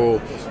festival,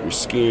 you're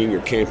skiing,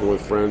 you're camping with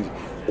friends,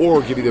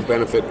 or give you the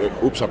benefit,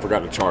 oops, I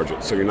forgot to charge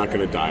it, so you're not going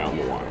to die on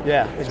the line.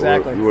 Yeah,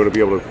 exactly. So we want to be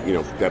able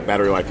to, that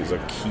battery life is a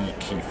key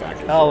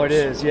factor. Oh, it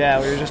is,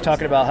 yeah. We were just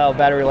talking about how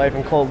battery life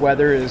in cold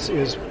weather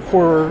is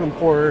poorer and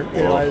poorer,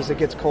 as it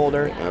gets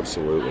colder.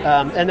 Absolutely.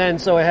 And then,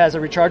 so it has a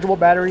rechargeable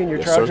battery, and your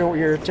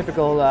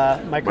typical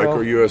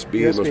micro USB,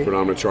 the most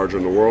predominant charger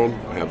in the world.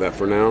 I have that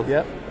for now.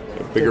 Yep.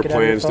 Bigger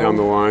plans down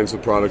the lines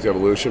of product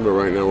evolution, but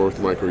right now we're with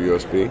micro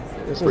USB.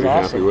 This is Pretty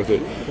awesome. happy with it.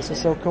 This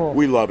is so cool.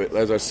 We love it.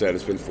 As I said,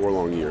 it's been 4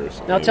 long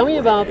years. Now tell me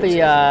about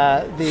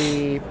I'd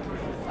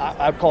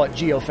call it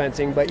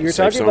geofencing, but you're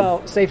talking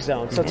about safe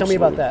zone. So tell me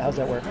about that. How's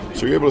that work?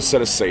 So you're able to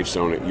set a safe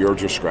zone at your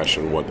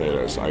discretion, what that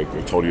is. I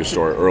told you a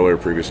story earlier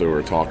previously. We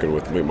were talking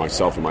with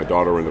myself and my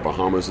daughter in the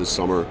Bahamas this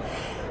summer.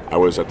 I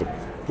was at the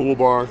pool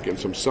bar getting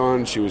some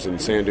sun. She was in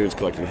sand dunes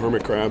collecting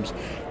hermit crabs.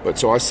 But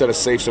so I set a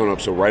safe zone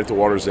up so right at the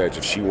water's edge,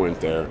 if she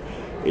went there,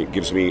 it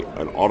gives me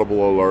an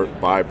audible alert,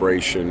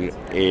 vibration,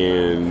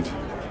 and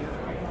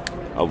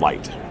a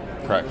light.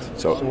 Correct.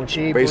 So when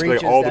she basically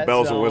all the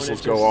bells zone, and whistles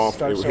go off.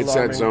 It hits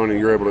that zone and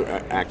you're able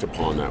to act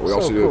upon that. We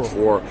also do it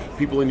for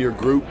people in your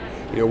group.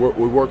 We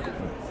work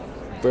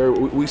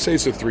we say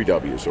it's the 3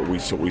 W's. So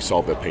we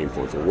solve that pain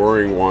point for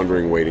worrying,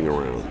 wandering, waiting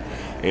around.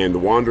 And the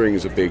wandering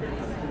is a big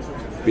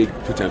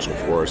potential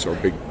for us, or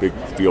big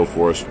field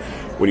for us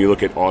when you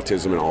look at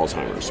autism and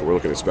Alzheimer's. So we're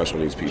looking at special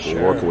needs people.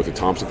 We're working with the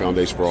Thompson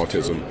Foundation for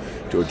Autism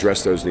to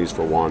address those needs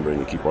for wandering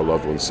and keep our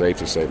loved ones safe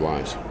to save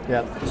lives.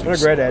 Yeah, what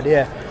a great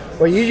idea.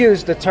 Well, you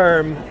used the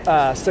term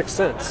sixth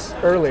sense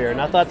earlier, and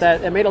I thought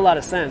that it made a lot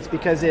of sense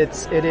because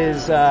it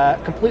is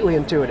completely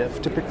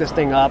intuitive to pick this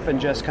thing up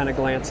and just kind of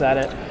glance at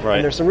it. Right.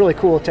 And there's some really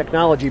cool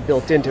technology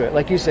built into it.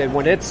 Like you said,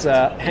 when it's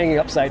hanging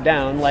upside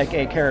down, like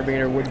a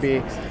carabiner would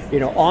be,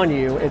 on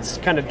you, it's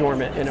kind of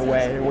dormant in a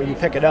way. And when you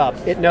pick it up,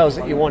 it knows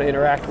that you want to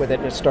interact with it,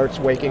 and it starts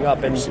waking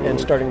up and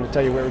starting to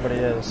tell you where everybody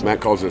is.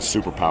 Matt calls it a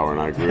superpower, and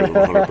I agree with him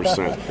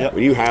 100%. Yep.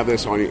 When you have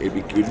this on you,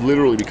 it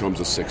literally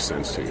becomes a sixth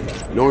sense to you.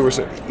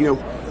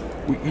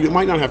 you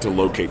might not have to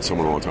locate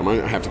someone all the time. I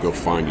might not have to go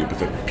find you, but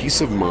the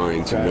peace of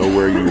mind to know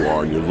where you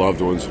are and your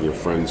loved ones and your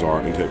friends are,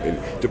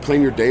 and to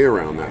plan your day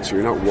around that, so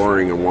you're not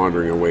worrying and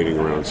wandering and waiting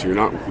around, so you're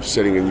not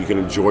sitting and you can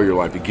enjoy your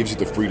life. It gives you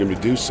the freedom to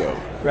do so.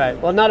 Right.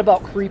 Well, not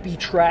about creepy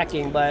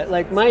tracking, but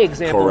like my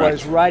example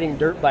was riding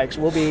dirt bikes.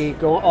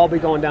 I'll be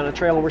going down a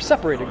trail and we're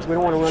separated because we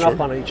don't want to run up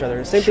on each other.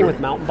 And same thing with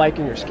mountain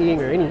biking or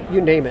skiing or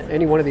you name it,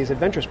 any one of these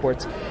adventure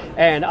sports.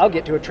 And I'll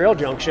get to a trail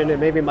junction and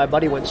maybe my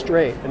buddy went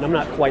straight and I'm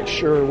not quite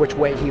sure which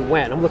way he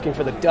went. I'm looking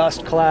for the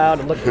dust cloud.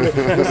 I'm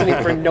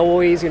listening for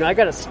noise. I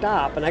got to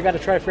stop and I got to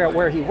try to figure out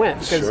where he went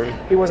because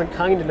he wasn't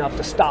kind enough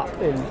to stop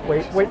and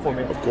wait for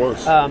me. Of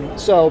course.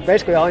 So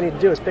basically all I need to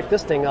do is pick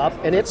this thing up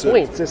and it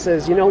points. It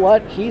says, you know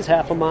what? He's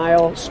half a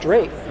mile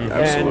straight.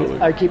 Absolutely.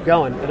 And I keep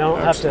going. And I don't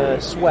have to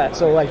sweat.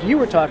 So like you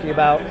were talking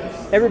about,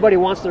 everybody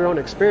wants their own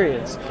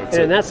experience.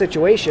 In that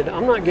situation,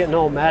 I'm not getting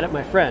all mad at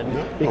my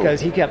friend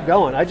because he kept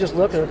going. I just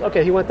look and,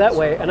 okay, he went that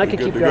way, and I can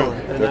keep going.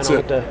 And that's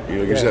it.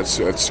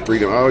 That's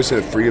freedom. I always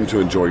say freedom to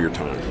enjoy your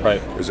time.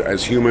 Right.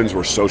 As humans,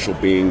 we're social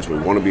beings. We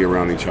want to be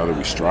around each other.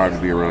 We strive to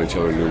be around each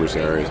other in numerous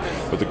areas.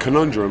 But the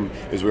conundrum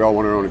is we all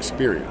want our own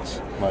experience.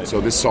 Right.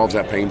 So this solves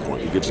that pain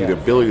point. It gives you the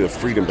ability, the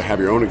freedom to have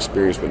your own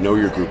experience, but know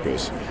your group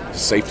is.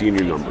 Safety in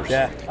your numbers.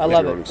 Yeah, I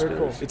love it. Very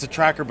cool. It's a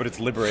tracker, but it's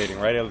liberating,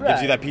 right? It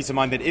gives you that peace of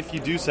mind that if you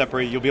do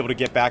separate, you'll be able to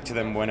get back to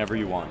them whenever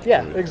you want.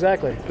 Yeah,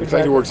 exactly. In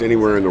fact, it works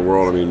anywhere in the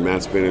world. I mean,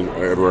 Matt's been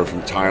everywhere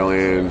from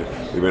Thailand,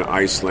 we've been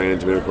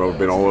Iceland, we've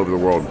been all over the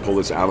world and pull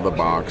this out of the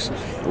box.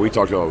 And we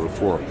talked about it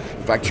before.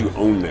 The fact you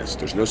own this,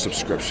 there's no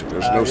subscription,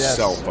 there's no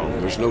cell phone,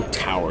 there's no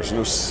towers,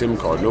 no SIM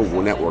card, no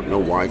network, no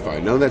Wi-Fi.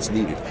 None of that's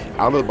needed.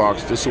 Out of the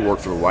box, this will work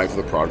for the life of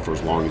the product for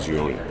as long as you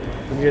own it.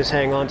 And you just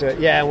hang on to it.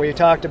 Yeah, and we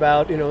talked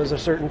about, there's a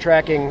certain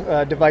tracking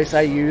device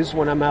I use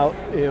when I'm out,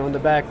 in the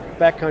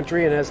back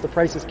country, and as the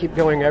prices keep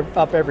going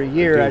up every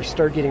year, I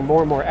start getting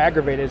more and more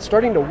aggravated,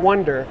 starting to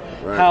wonder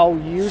how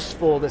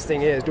useful this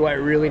thing is. Do I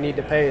really need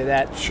to pay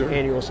that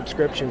annual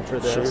subscription for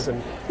this?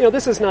 And,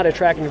 this is not a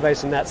tracking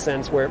device in that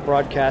sense where it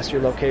broadcasts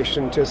your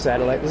location to a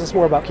satellite. This is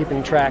more about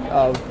keeping track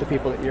of the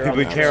people that you're people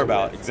we care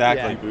about,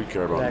 exactly. People we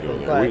care about.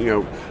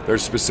 Exactly.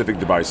 There's specific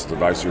devices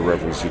you're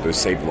referencing to that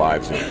save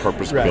lives and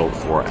purpose-built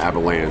for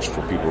avalanche,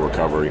 for people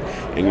recovery,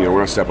 and we're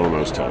not stepping on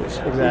those toes.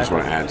 Exactly. We just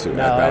want to add to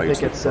that value. I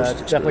think it's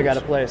definitely got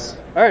a place.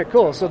 All right,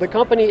 cool. So the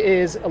company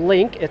is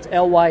Lynq. It's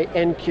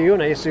LYNQ,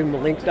 and I assume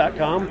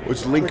lynq.com.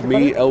 It's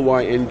LyncMe,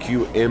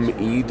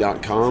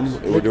 LYNQME.com.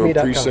 And we're doing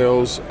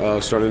pre-sales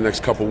starting the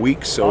next couple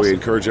weeks, so we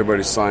encourage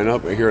everybody to sign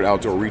up. And here at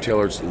Outdoor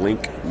Retailer, it's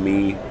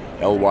LyncMe,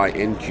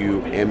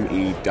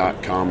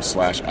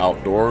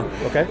 LYNQME.com/outdoor. Okay.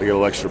 We get a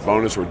little extra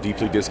bonus. We're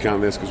deeply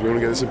discounting this because we want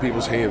to get this in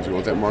people's hands. We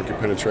want that market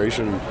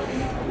penetration.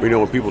 We know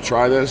when people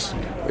try this,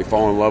 they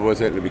fall in love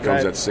with it, and it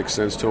becomes that sixth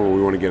sense to them, and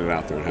we want to get it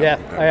out there.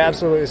 I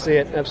absolutely see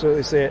it.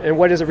 Absolutely see it. And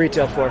what does it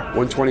retail for?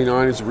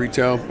 $129 is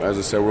retail. As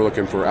I said, we're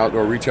looking for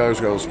outdoor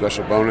retailers. We got a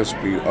special bonus.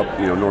 Be up,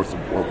 north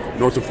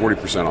of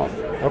 40% off.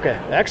 Okay,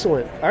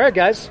 excellent. All right,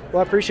 guys.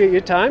 Well, I appreciate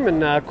your time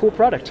and cool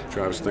product.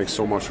 Travis, thanks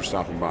so much for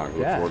stopping by.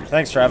 Look forward to it.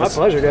 Thanks, Travis.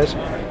 My pleasure, guys.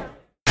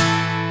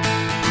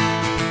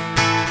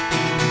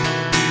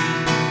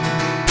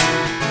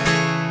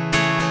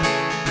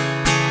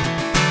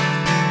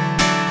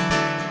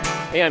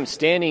 Hey, I'm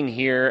standing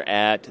here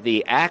at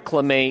the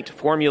Acclimate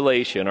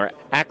formulation or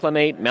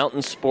Acclimate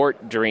Mountain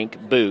Sport Drink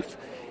booth.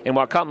 And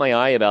what caught my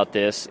eye about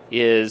this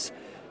is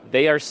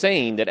they are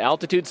saying that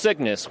altitude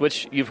sickness,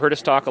 which you've heard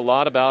us talk a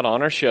lot about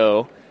on our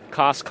show,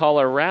 costs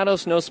Colorado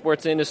snow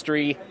sports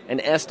industry an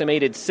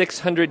estimated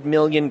 $600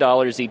 million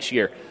each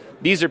year.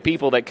 These are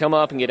people that come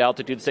up and get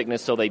altitude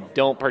sickness so they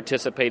don't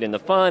participate in the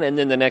fun, and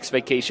then the next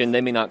vacation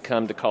they may not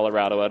come to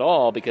Colorado at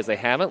all because they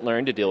haven't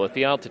learned to deal with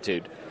the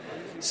altitude.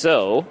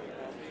 So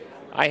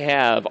I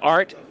have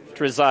Art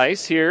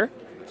Trezise here,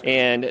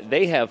 and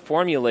they have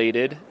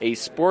formulated a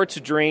sports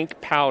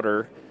drink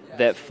powder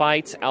that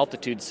fights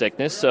altitude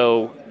sickness.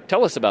 So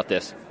tell us about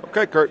this.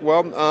 Okay, Kurt.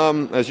 Well,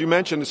 as you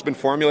mentioned, it's been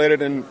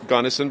formulated in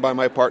Gunnison by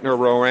my partner,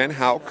 Rowan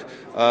Hauk.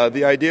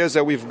 The idea is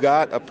that we've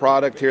got a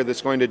product here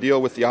that's going to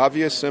deal with the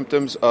obvious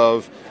symptoms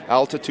of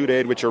altitude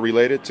aid, which are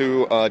related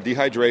to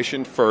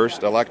dehydration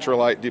first,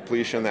 electrolyte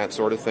depletion, that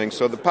sort of thing.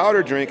 So the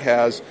powder drink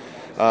has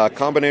a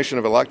combination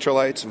of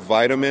electrolytes,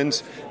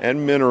 vitamins,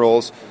 and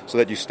minerals so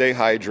that you stay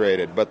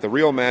hydrated. But the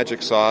real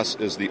magic sauce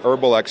is the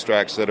herbal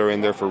extracts that are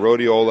in there for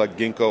rhodiola,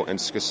 ginkgo, and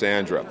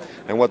schisandra.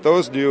 And what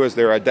those do is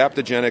they're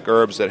adaptogenic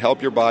herbs that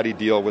help your body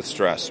deal with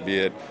stress, be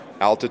it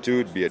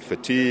altitude, be it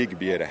fatigue,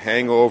 be it a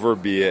hangover,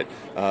 be it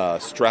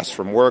stress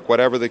from work,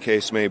 whatever the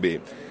case may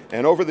be.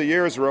 And over the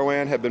years,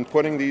 Rowan had been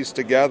putting these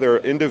together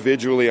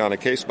individually on a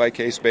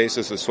case-by-case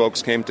basis as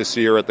folks came to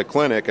see her at the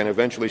clinic, and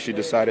eventually she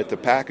decided to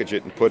package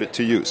it and put it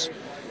to use.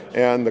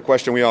 And the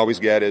question we always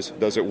get is,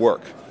 does it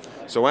work?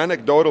 So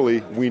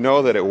anecdotally, we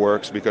know that it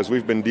works because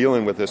we've been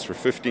dealing with this for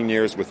 15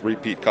 years with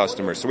repeat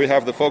customers. So we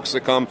have the folks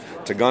that come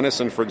to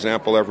Gunnison, for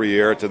example, every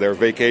year to their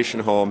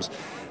vacation homes.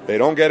 They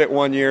don't get it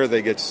one year,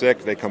 they get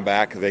sick, they come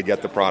back, they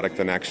get the product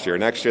the next year.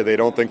 Next year, they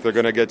don't think they're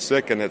going to get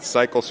sick, and its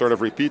cycle sort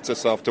of repeats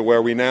itself to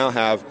where we now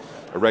have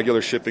a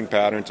regular shipping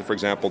pattern to, for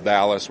example,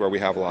 Dallas, where we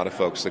have a lot of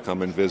folks that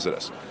come and visit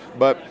us.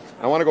 But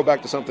I want to go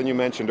back to something you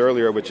mentioned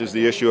earlier, which is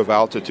the issue of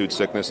altitude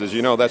sickness. As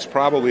you know, that's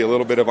probably a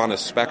little bit of on a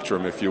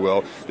spectrum, if you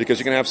will, because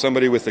you can have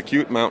somebody with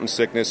acute mountain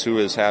sickness who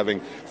is having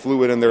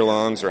fluid in their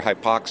lungs or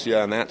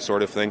hypoxia and that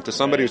sort of thing, to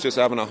somebody who's just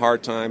having a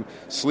hard time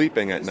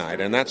sleeping at night.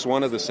 And that's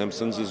one of the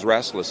symptoms, is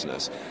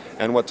restlessness.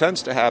 And what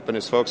tends to happen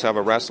is folks have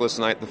a restless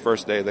night the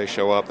first day they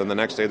show up, and the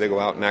next day they go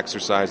out and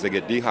exercise. They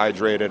get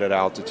dehydrated at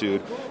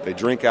altitude. They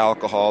drink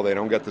alcohol. They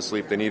don't get the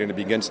sleep they need, and it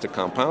begins to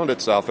compound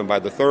itself. And by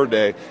the third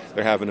day,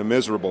 they're having a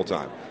miserable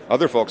time.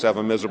 Other folks have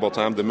a miserable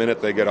time the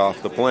minute they get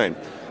off the plane.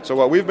 So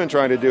what we've been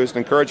trying to do is to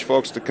encourage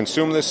folks to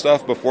consume this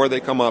stuff before they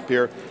come up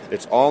here.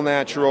 It's all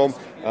natural,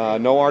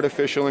 no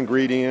artificial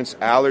ingredients,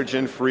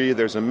 allergen-free.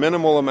 There's a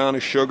minimal amount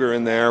of sugar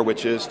in there,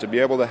 which is to be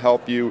able to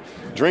help you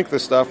drink the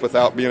stuff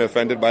without being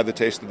offended by the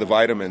taste of the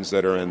vitamins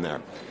that are in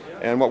there.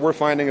 And what we're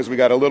finding is we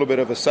got a little bit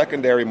of a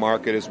secondary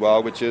market as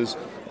well, which is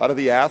a lot of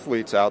the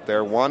athletes out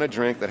there want a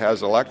drink that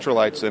has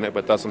electrolytes in it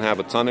but doesn't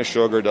have a ton of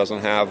sugar, doesn't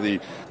have the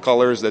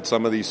colors that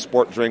some of these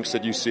sport drinks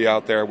that you see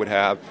out there would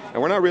have.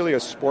 And we're not really a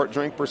sport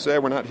drink per se.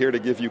 We're not here to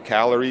give you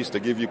calories,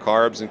 to give you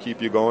carbs and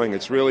keep you going.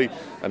 It's really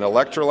an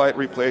electrolyte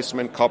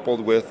replacement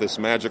coupled with this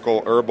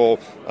magical herbal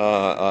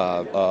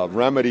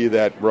remedy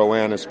that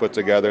Rowan has put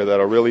together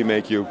that'll really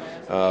make you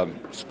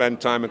spend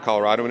time in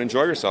Colorado and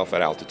enjoy yourself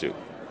at altitude.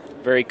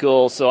 Very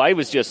cool. So I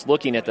was just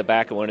looking at the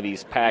back of one of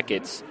these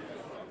packets,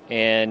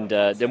 and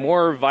there are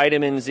more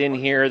vitamins in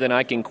here than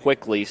I can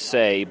quickly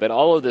say, but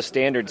all of the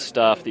standard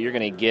stuff that you're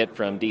going to get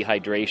from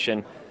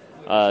dehydration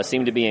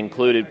seem to be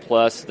included,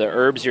 plus the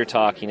herbs you're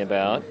talking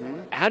about. Mm-hmm.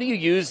 How do you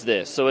use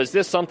this? So is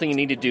this something you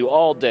need to do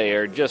all day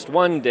or just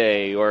one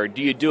day, or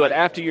do you do it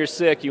after you're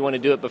sick? You want to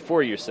do it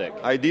before you're sick?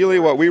 Ideally,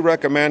 what we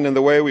recommend and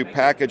the way we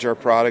package our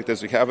product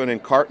is we have it in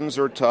cartons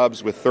or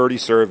tubs with 30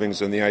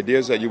 servings, and the idea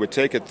is that you would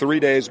take it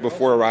 3 days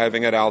before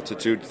arriving at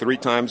altitude, 3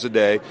 times a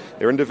day.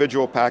 They're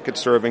individual packet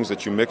servings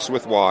that you mix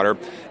with water,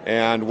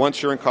 and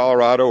once you're in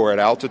Colorado or at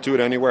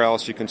altitude anywhere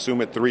else, you consume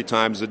it 3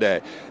 times a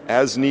day,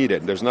 as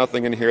needed. There's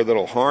nothing in here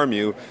that'll harm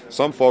you.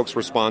 Some folks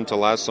respond to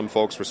less, some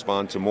folks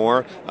respond to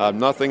more.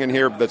 Nothing in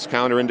here that's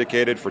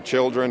counterindicated for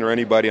children or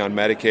anybody on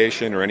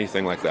medication or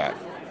anything like that.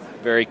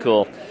 Very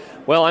cool.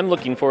 Well, I'm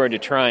looking forward to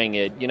trying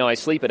it. You know, I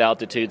sleep at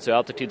altitude, so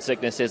altitude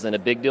sickness isn't a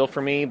big deal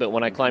for me, but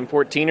when I climb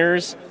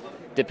 14ers,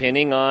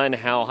 depending on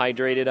how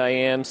hydrated I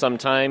am,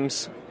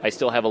 sometimes I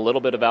still have a little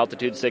bit of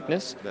altitude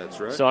sickness. That's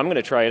right. So I'm going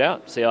to try it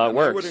out, see how it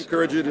works. I would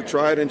encourage you to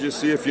try it and just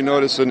see if you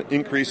notice an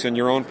increase in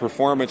your own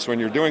performance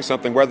when you're doing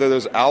something, whether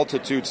there's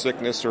altitude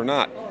sickness or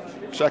not.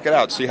 Check it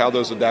out. See how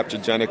those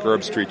adaptogenic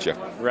herbs treat you.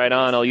 Right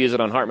on. I'll use it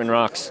on Hartman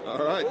Rocks.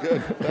 All right,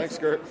 good. Thanks,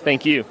 Kurt.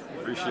 Thank you.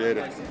 Appreciate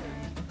it.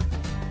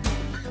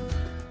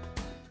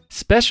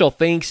 Special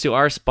thanks to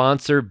our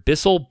sponsor,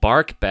 Bissell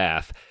Bark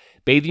Bath.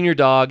 Bathing your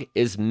dog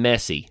is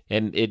messy,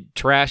 and it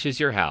trashes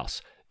your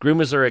house.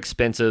 Groomers are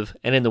expensive,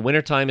 and in the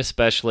wintertime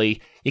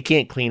especially, you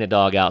can't clean a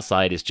dog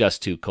outside. It's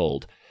just too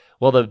cold.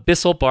 Well, the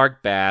Bissell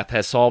Bark Bath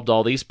has solved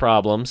all these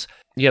problems.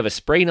 You have a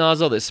spray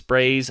nozzle that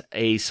sprays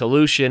a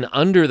solution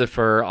under the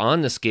fur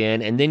on the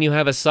skin, and then you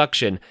have a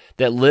suction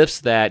that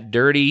lifts that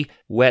dirty,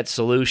 wet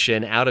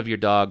solution out of your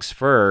dog's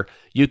fur.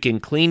 You can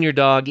clean your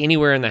dog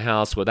anywhere in the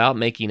house without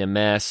making a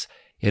mess.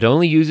 It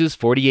only uses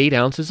 48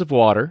 ounces of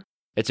water.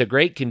 It's a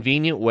great,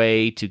 convenient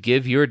way to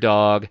give your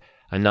dog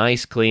a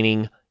nice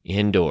cleaning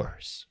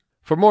indoors.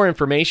 For more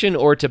information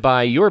or to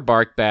buy your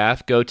bark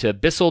bath, go to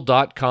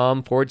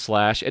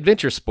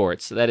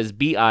bissell.com/adventuresports. That is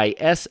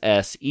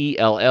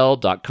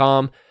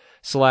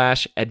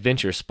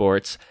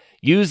BISSELL.com/adventuresports.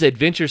 Use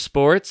Adventure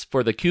Sports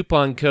for the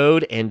coupon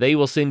code, and they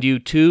will send you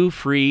 2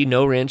 free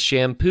no-rinse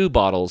shampoo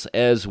bottles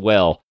as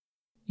well.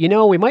 You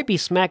know, we might be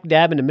smack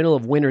dab in the middle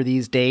of winter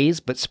these days,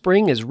 but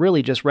spring is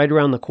really just right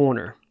around the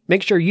corner.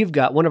 Make sure you've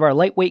got one of our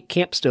lightweight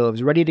camp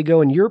stoves ready to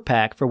go in your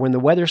pack for when the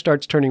weather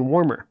starts turning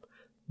warmer.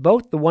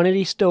 Both the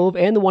 180 stove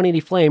and the 180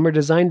 flame are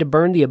designed to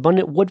burn the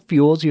abundant wood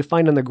fuels you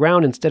find on the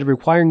ground instead of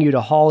requiring you to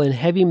haul in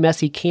heavy,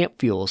 messy camp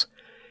fuels.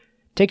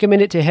 Take a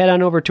minute to head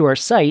on over to our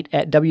site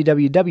at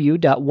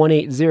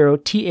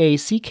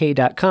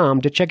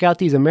www.180tack.com to check out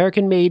these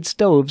American-made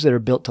stoves that are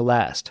built to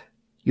last.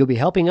 You'll be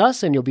helping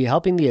us, and you'll be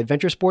helping the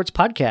Adventure Sports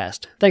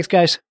Podcast. Thanks,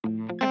 guys.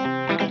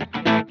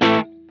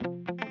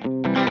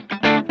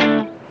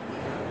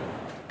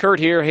 Kurt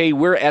here. Hey,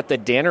 we're at the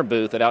Danner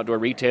booth at Outdoor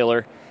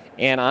Retailer,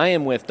 and I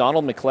am with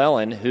Donald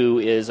McClellan, who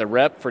is a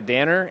rep for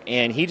Danner,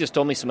 and he just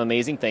told me some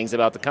amazing things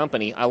about the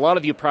company. A lot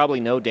of you probably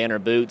know Danner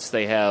boots.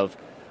 They have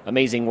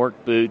amazing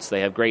work boots.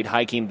 They have great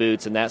hiking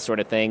boots and that sort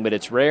of thing, but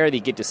it's rare that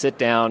you get to sit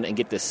down and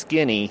get the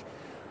skinny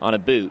on a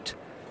boot.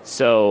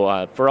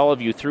 So for all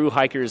of you thru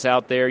hikers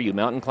out there, you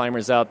mountain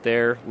climbers out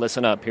there,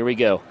 listen up. Here we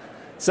go.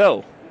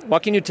 So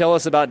what can you tell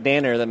us about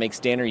Danner that makes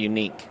Danner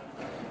unique?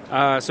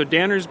 So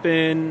Danner's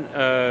been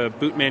a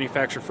boot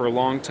manufacturer for a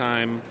long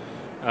time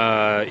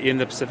in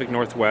the Pacific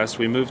Northwest.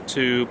 We moved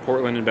to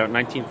Portland in about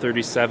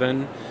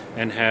 1937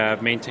 and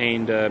have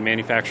maintained a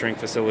manufacturing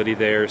facility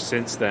there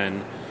since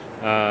then.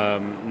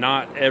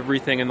 Not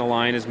everything in the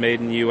line is made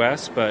in the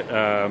U.S., but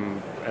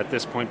at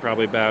this point,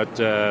 probably about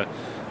a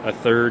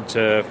third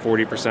to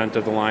 40%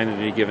 of the line at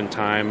any given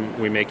time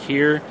we make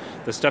here.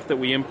 The stuff that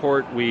we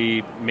import,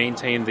 we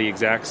maintain the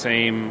exact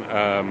same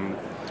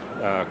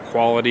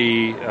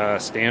quality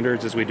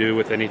standards as we do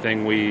with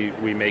anything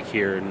we make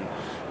here. And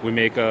we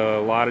make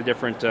a lot of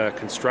different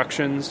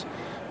constructions.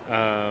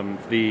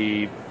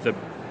 The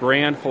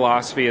brand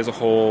philosophy as a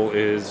whole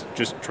is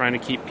just trying to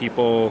keep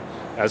people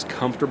as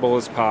comfortable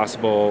as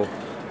possible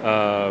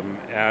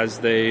as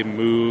they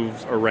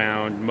move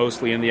around,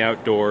 mostly in the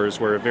outdoors.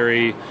 We're a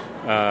very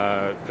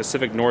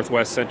Pacific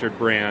Northwest centered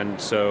brand,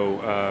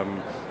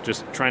 so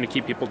just trying to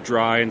keep people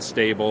dry and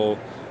stable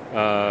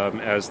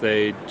as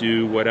they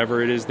do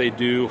whatever it is they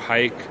do,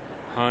 hike,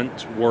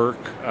 hunt, work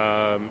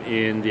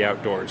in the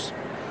outdoors.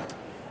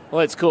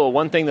 Well, it's cool.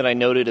 One thing that I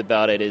noted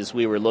about it is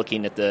we were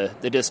looking at the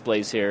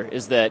displays here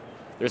is that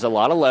there's a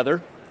lot of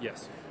leather.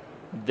 Yes.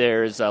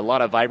 There's a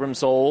lot of Vibram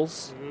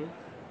soles. Mm-hmm.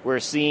 We're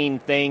seeing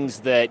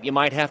things that you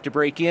might have to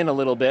break in a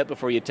little bit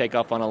before you take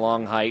off on a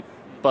long hike,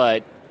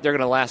 but they're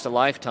going to last a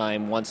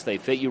lifetime once they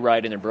fit you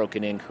right and they're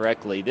broken in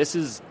correctly. This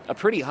is a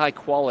pretty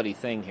high-quality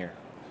thing here.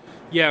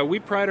 Yeah, we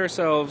pride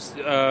ourselves,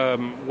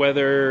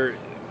 whether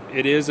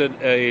it is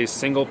a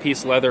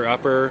single-piece leather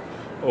upper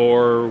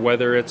or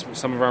whether it's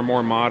some of our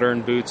more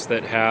modern boots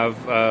that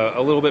have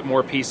a little bit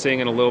more piecing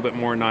and a little bit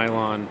more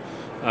nylon,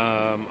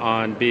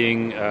 on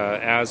being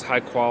as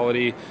high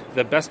quality,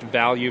 the best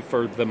value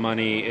for the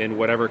money in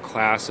whatever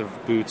class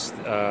of boots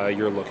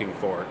you're looking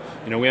for.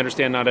 You know, we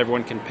understand not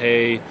everyone can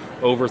pay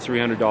over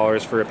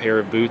 $300 for a pair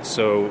of boots,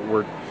 so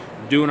we're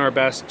doing our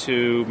best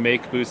to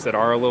make boots that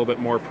are a little bit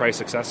more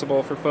price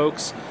accessible for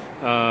folks,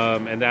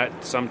 and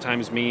that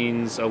sometimes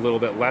means a little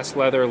bit less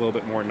leather, a little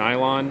bit more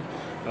nylon.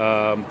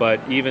 But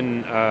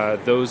even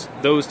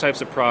those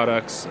types of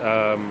products,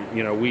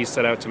 we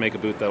set out to make a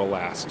boot that'll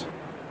last.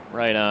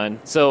 Right on.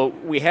 So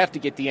we have to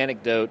get the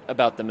anecdote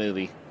about the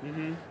movie.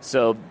 Mm-hmm.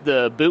 So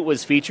the boot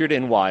was featured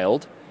in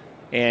Wild,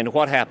 and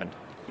what happened?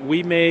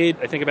 We made,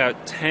 I think,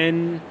 about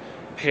 10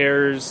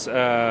 pairs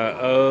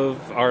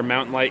of our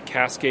Mountain Light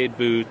Cascade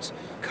boot,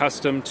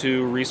 custom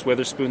to Reese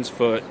Witherspoon's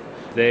foot.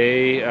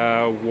 They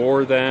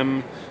wore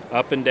them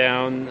up and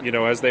down,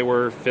 as they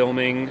were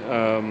filming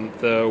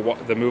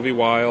the movie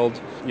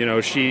Wild.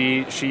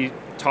 She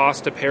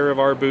tossed a pair of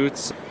our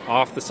boots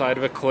off the side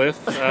of a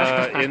cliff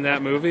in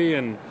that movie,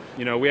 and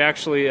we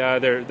actually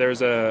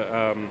there's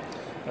a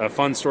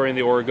fun story in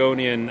the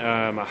Oregonian.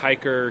 A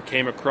hiker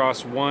came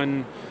across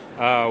one.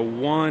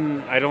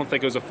 I don't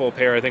think it was a full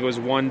pair. I think it was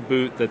one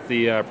boot that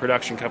the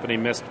production company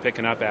missed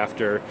picking up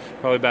after,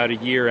 probably about a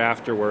year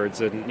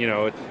afterwards. And,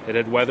 it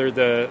had weathered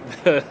the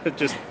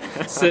just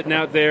sitting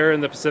out there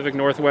in the Pacific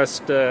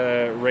Northwest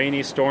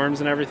rainy storms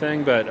and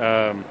everything. But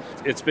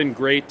it's been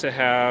great to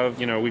have,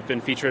 we've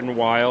been featured in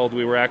Wild.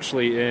 We were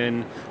actually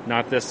in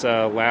not this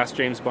last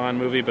James Bond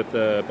movie, but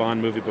the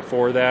Bond movie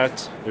before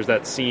that. There's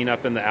that scene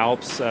up in the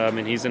Alps,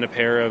 and he's in a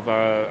pair of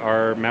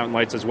our Mountain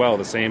Lights as well,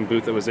 the same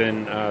boot that was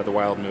in the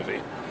Wild movie.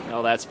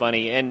 Oh, that's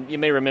funny. And you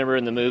may remember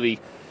in the movie,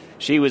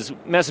 she was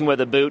messing with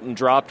a boot and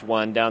dropped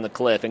one down the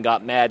cliff and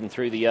got mad and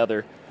threw the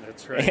other.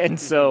 That's right. And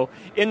so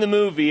in the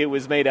movie, it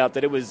was made out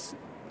that it was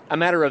a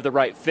matter of the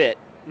right fit.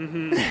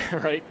 Mm-hmm.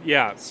 Right?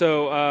 Yeah.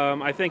 So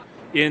I think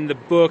in the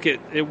book,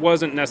 it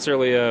wasn't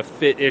necessarily a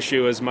fit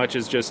issue as much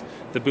as just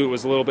the boot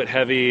was a little bit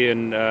heavy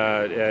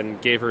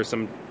and gave her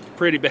some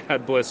pretty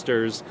bad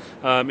blisters.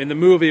 In the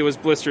movie, it was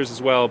blisters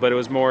as well, but it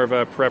was more of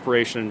a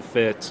preparation and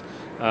fit.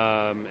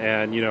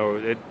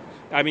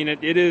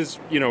 It is,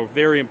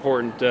 very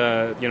important,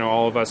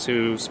 all of us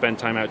who spend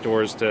time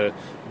outdoors to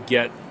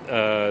get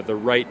the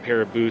right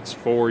pair of boots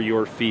for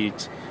your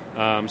feet,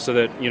 so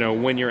that,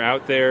 when you're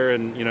out there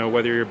and,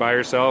 whether you're by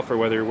yourself or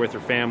whether you're with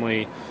your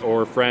family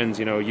or friends,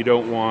 you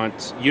don't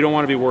want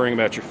to be worrying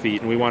about your feet.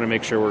 And we want to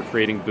make sure we're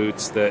creating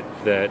boots that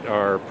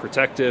are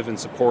protective and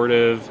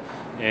supportive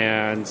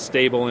and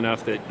stable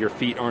enough that your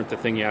feet aren't the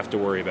thing you have to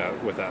worry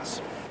about with us.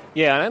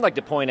 Yeah, and I'd like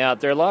to point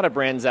out there are a lot of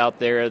brands out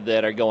there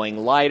that are going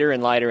lighter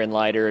and lighter and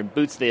lighter, and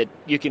boots that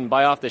you can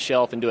buy off the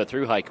shelf and do a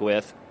through hike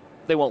with.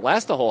 They won't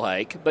last the whole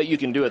hike, but you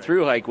can do a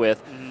through hike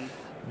with. Mm-hmm.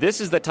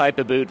 This is the type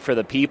of boot for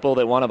the people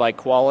that want to buy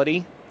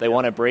quality. They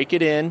want to break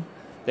it in.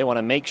 They want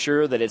to make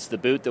sure that it's the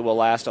boot that will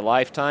last a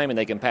lifetime and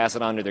they can pass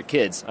it on to their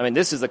kids. I mean,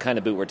 this is the kind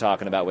of boot we're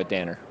talking about with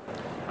Danner.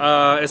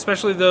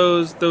 Especially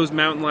those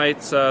Mountain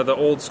Lights, the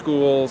old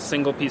school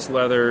single piece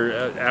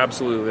leather,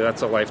 absolutely,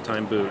 that's a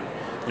lifetime boot.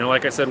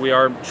 Like I said, we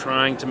are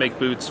trying to make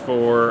boots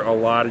for a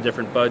lot of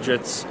different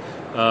budgets,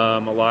 a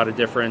lot of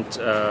different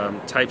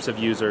types of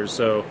users.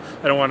 So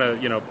I don't want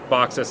to,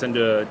 box us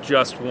into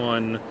just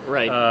one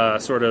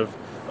sort of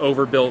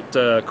overbuilt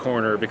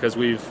corner, because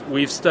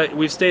we've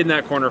stayed in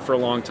that corner for a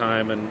long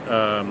time,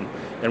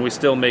 and we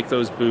still make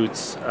those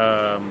boots.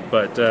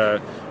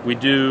 But we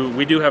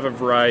do have a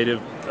variety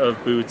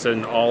of boots,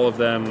 and all of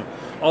them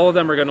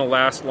are going to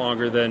last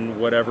longer than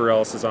whatever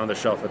else is on the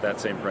shelf at that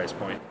same price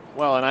point.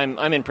 Well, and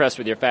I'm impressed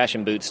with your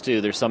fashion boots, too.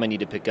 There's some I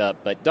need to pick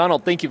up. But,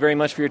 Donald, thank you very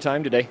much for your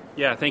time today.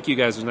 Yeah, thank you,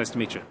 guys. It was nice to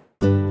meet you.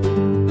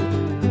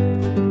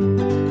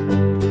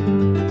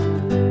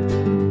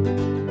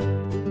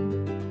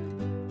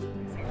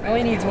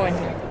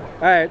 2020.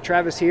 All right,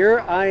 Travis here.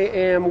 I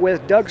am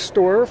with Doug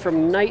Storer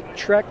from Night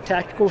Trek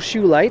Tactical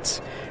Shoe Lights.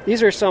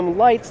 These are some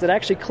lights that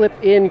actually clip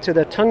into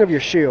the tongue of your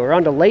shoe, or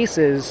onto the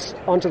laces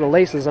on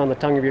the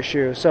tongue of your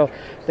shoe. So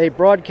they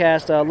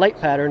broadcast a light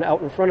pattern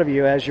out in front of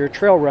you as you're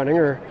trail running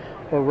or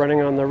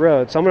running on the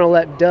road. So I'm going to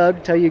let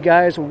Doug tell you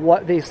guys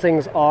what these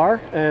things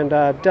are, and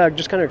Doug,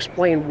 just kind of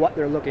explain what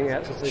they're looking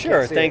at.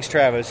 Sure, thanks,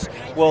 Travis.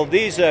 Well,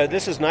 this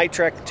is Night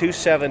Trek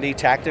 270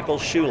 Tactical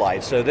Shoe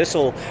Lights. So this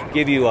will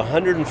give you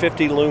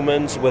 150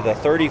 lumens with a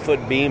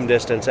 30-foot beam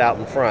distance out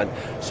in front,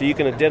 so you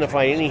can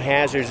identify any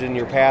hazards in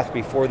your path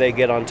before they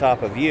get on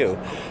top of you.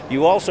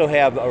 You also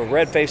have a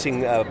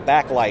red-facing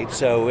backlight,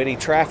 so any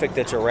traffic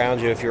that's around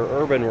you, if you're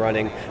urban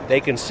running,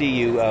 they can see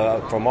you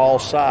from all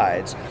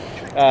sides.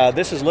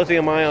 This is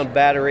lithium-ion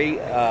battery,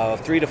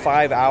 3 to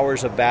 5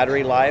 hours of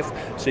battery life,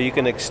 so you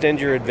can extend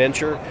your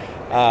adventure.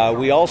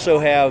 We also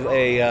have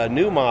a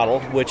new model,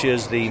 which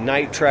is the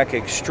Night Trek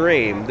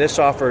Extreme. This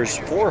offers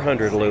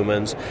 400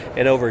 lumens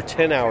and over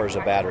 10 hours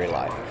of battery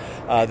life.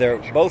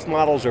 Both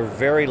models are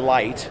very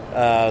light.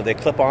 They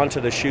clip onto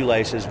the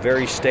shoelaces,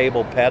 very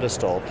stable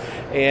pedestal.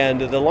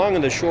 And the long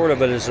and the short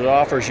of it is it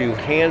offers you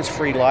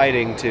hands-free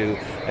lighting to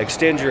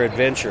extend your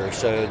adventure,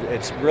 so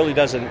it really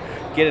doesn't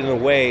get in the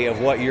way of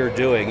what you're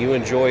doing. You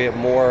enjoy it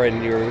more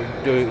and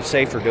you're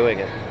safer doing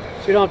it.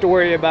 So you don't have to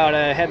worry about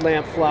a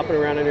headlamp flopping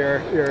around in your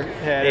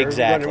head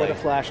exactly. or running with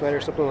a flashlight or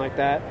something like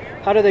that.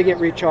 How do they get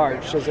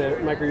recharged? Is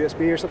it micro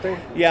USB or something?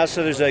 Yeah,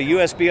 so there's a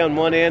USB on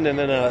one end and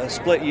then a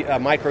split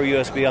micro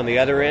USB on the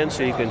other end,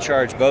 so you can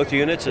charge both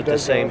units at the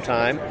same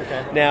time.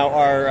 Okay. Now,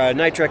 our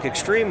Night Trek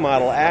Extreme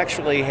model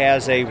actually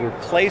has a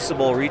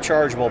replaceable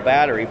rechargeable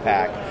battery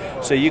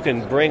pack, so you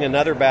can bring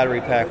another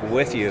battery pack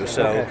with you.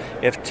 So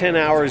if 10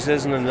 hours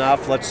isn't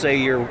enough, let's say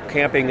you're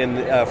camping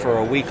for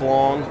a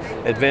week-long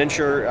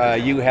adventure,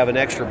 you have an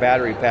extra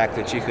battery pack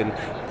that you can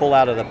pull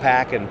out of the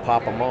pack and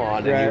pop them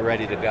on, and you're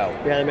ready to go.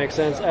 Yeah, that makes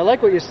sense. I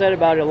like what you said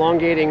about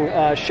elongating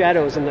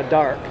shadows in the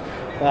dark.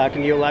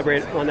 Can you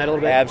elaborate on that a little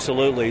bit?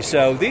 Absolutely.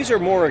 So these are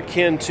more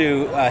akin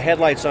to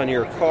headlights on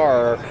your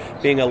car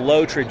being a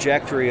low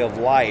trajectory of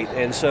light.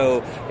 And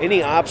so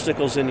any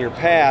obstacles in your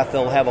path,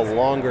 they'll have a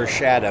longer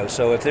shadow.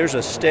 So if there's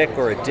a stick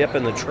or a dip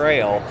in the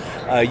trail,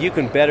 you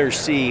can better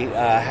see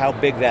how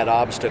big that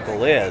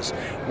obstacle is.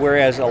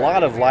 Whereas a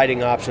lot of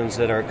lighting options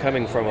that are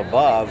coming from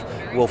above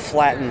will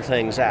flatten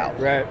things out.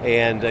 Right.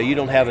 And you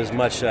don't have as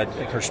much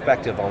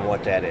perspective on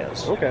what that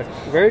is. Okay.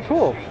 Very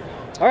cool.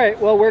 All right,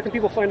 well, where can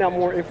people find out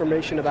more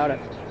information about it?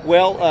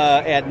 Well,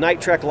 at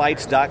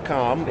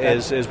nighttreklights.com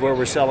is where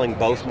we're selling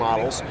both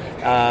models.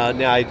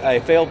 Now, I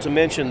failed to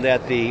mention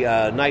that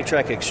the Night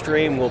Trek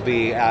Extreme will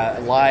be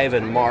live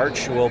in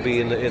March. We'll be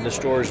in the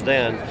stores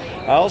then.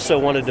 I also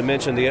wanted to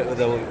mention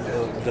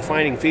the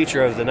defining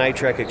feature of the Night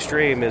Trek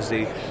Extreme is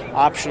the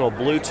optional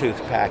Bluetooth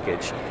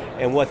package.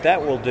 And what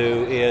that will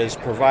do is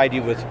provide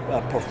you with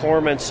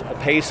performance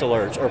pace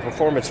alerts or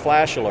performance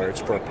flash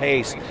alerts for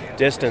pace,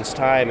 distance,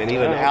 time, and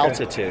even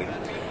altitude.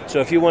 So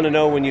if you want to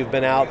know when you've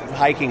been out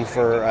hiking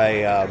for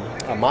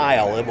a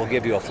mile, it will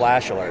give you a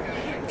flash alert.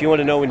 If you want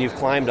to know when you've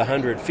climbed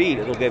 100 feet,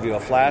 it'll give you a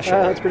flash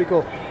alert. That's pretty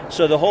cool.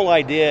 So the whole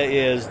idea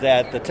is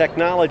that the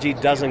technology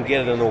doesn't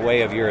get in the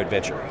way of your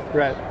adventure.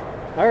 Right.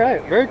 All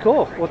right. Very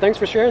cool. Well, thanks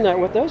for sharing that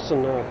with us,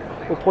 and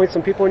we'll point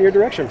some people in your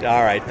direction.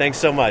 All right. Thanks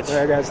so much. All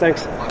right, guys.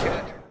 Thanks.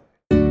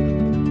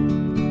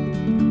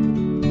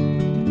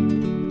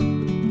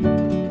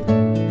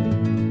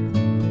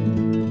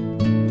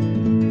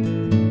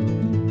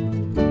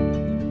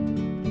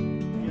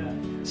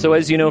 So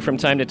as you know, from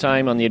time to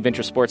time on the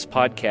Adventure Sports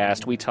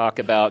Podcast, we talk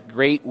about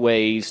great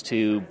ways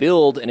to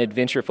build an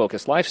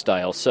adventure-focused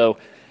lifestyle. So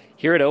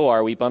here at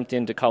OR, we bumped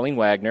into Colleen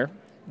Wagner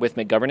with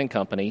McGovern &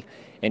 Company,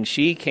 and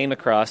she came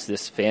across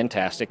this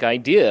fantastic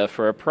idea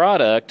for a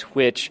product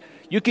which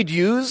you could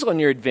use on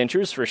your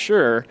adventures for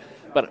sure,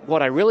 but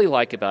what I really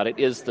like about it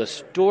is the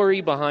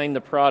story behind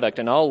the product,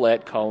 and I'll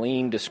let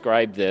Colleen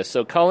describe this.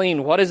 So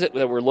Colleen, what is it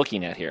that we're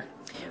looking at here?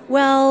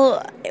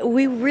 Well,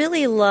 we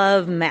really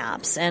love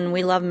maps, and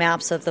we love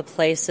maps of the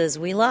places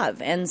we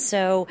love. And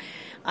so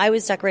I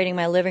was decorating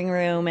my living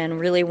room and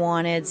really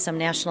wanted some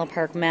national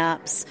park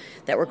maps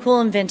that were cool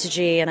and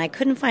vintagey, and I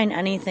couldn't find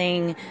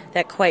anything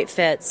that quite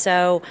fit.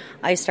 So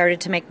I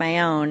started to make my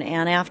own.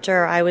 And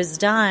after I was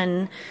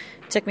done,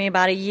 took me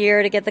about a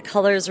year to get the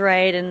colors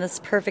right and this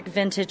perfect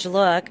vintage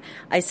look.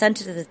 I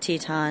sent it to the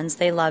Tetons.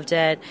 They loved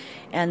it.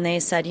 And they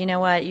said, you know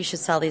what, you should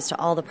sell these to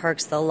all the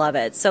parks. They'll love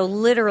it. So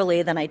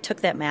literally, then I took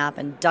that map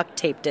and duct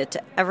taped it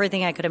to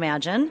everything I could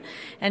imagine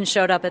and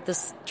showed up at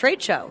this trade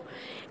show.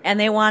 And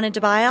they wanted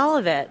to buy all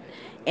of it.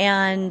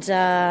 And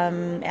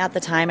at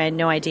the time, I had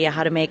no idea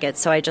how to make it.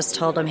 So I just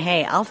told them,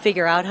 hey, I'll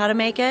figure out how to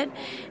make it.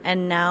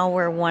 And now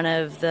we're one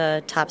of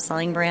the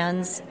top-selling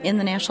brands in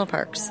the national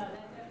parks.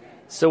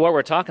 So what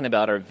we're talking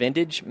about are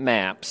vintage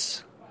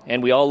maps,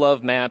 and we all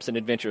love maps and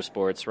adventure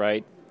sports,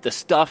 right? The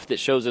stuff that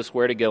shows us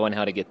where to go and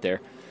how to get there.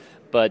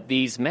 But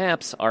these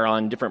maps are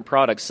on different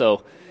products,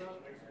 so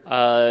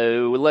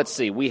Let's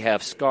see. We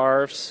have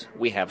scarves,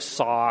 we have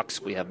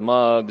socks, we have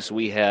mugs,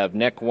 we have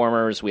neck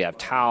warmers, we have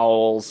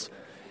towels.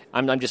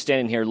 I'm just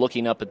standing here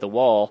looking up at the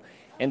wall,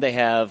 and they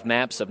have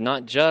maps of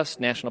not just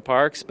national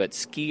parks, but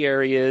ski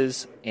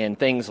areas and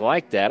things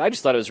like that. I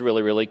just thought it was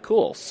really, really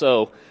cool.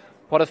 So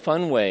what a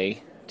fun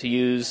way to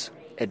use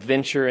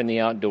adventure in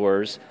the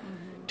outdoors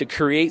to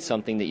create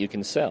something that you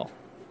can sell.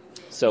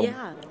 So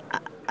yeah,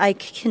 I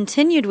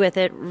continued with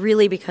it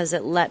really because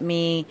it let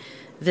me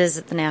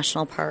visit the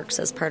national parks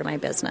as part of my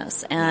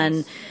business.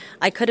 And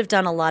I could have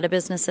done a lot of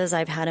businesses.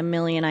 I've had a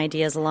million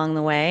ideas along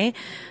the way,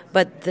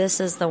 but this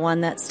is the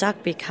one that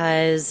stuck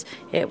because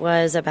it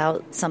was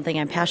about something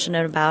I'm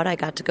passionate about. I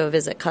got to go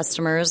visit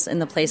customers in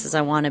the places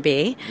I want to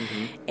be.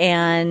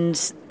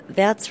 And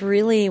that's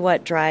really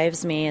what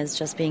drives me, is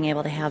just being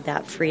able to have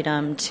that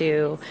freedom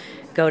to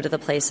go to the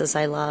places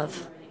I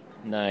love.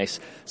 Nice.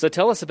 So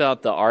tell us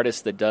about the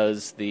artist that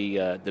does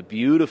the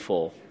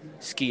beautiful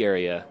ski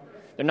area.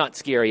 They're not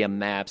ski area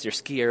maps, they're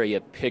ski area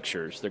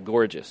pictures. They're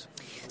gorgeous.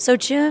 So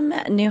Jim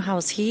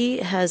Newhouse, he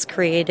has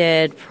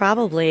created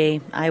probably,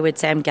 I would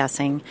say, I'm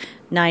guessing,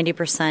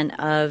 90%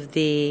 of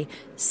the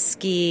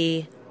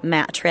ski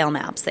trail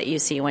maps that you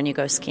see when you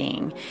go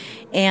skiing.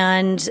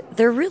 And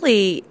they're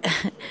really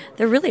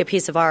a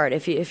piece of art.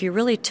 If you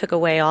really took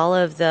away all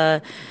of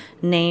the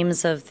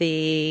names of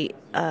the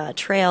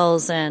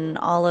trails and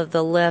all of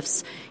the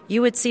lifts,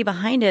 you would see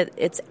behind it,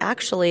 it's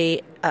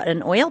actually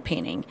an oil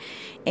painting.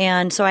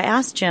 And so I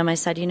asked Jim, I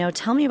said,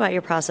 tell me about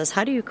your process.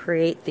 How do you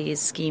create these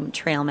ski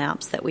trail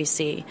maps that we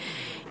see?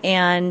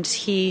 And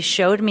he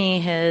showed me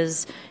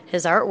his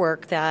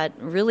artwork that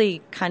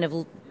really kind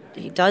of,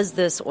 he does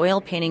this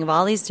oil painting of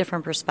all these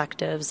different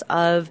perspectives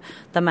of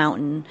the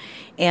mountain.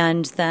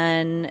 And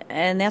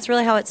that's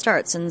really how it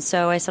starts. And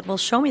so I said, well,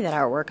 show me that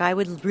artwork. I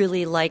would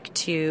really like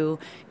to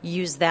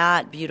use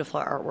that beautiful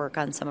artwork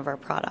on some of our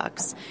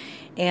products.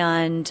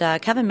 And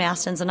Kevin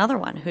Maston's another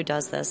one who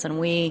does this.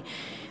 And he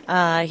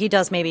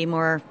does maybe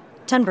more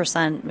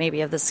 10%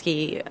 maybe of the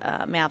ski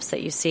maps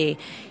that you see.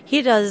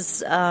 He does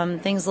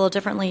things a little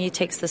differently. He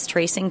takes this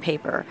tracing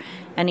paper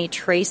and he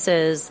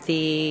traces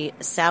the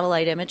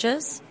satellite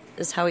images,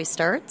 is how he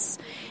starts.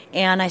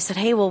 And I said,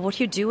 hey, well, what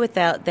do you do with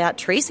that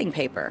tracing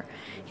paper?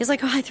 He's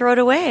like, I throw it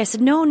away. I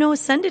said, no,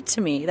 send it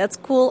to me. That's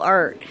cool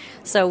art.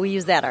 So we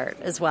use that art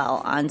as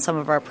well on some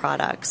of our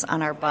products,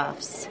 on our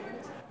buffs.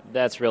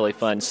 That's really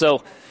fun.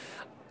 So,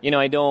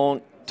 I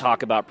don't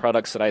talk about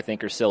products that I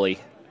think are silly.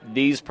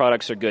 These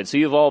products are good. So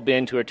you've all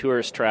been to a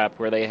tourist trap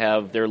where they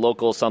have their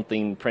local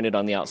something printed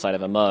on the outside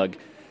of a mug,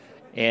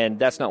 and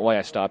that's not why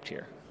I stopped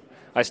here.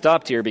 I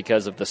stopped here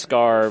because of the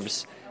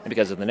scarves and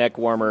because of the neck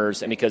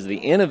warmers and because of the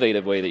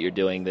innovative way that you're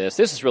doing this.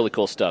 This is really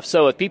cool stuff.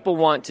 So if people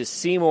want to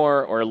see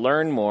more or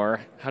learn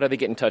more, how do they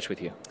get in touch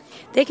with you?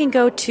 They can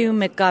go to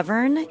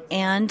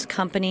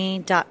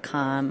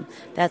McGovernandCompany.com.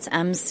 That's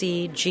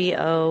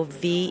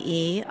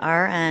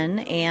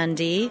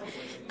McGovern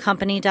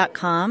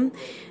Company.com.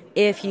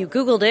 If you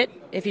Googled it,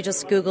 if you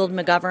just Googled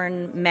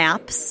McGovern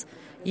Maps,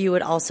 you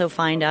would also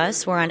find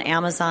us. We're on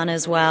Amazon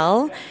as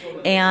well.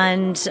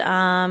 And,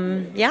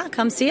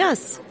 come see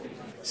us.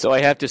 So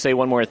I have to say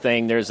one more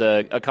thing. There's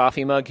a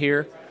coffee mug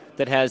here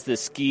that has the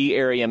ski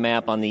area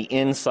map on the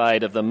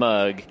inside of the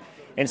mug.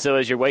 And so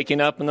as you're waking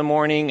up in the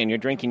morning and you're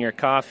drinking your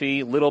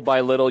coffee, little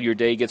by little your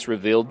day gets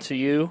revealed to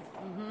you.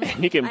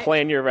 And you can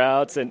plan your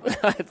routes, and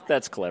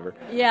that's clever.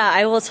 Yeah,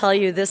 I will tell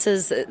you, this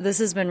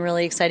has been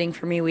really exciting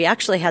for me. We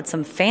actually had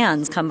some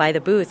fans come by the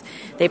booth.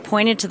 They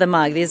pointed to the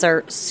mug. These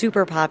are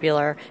super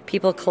popular.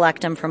 People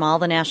collect them from all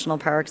the national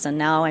parks, and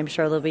now I'm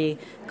sure they'll be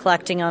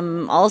collecting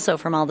them also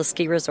from all the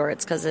ski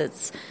resorts because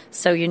it's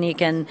so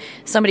unique. And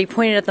somebody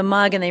pointed at the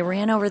mug, and they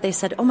ran over. They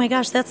said, oh, my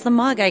gosh, that's the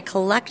mug. I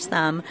collect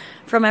them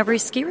from every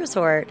ski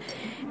resort.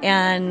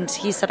 And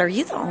he said, are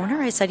you the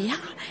owner? I said, yeah.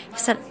 He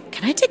said,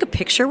 can I take a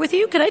picture with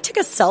you? Can I take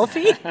a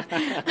selfie?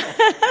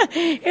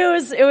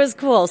 It was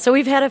cool. So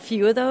we've had a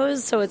few of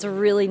those. So it's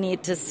really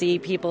neat to see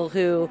people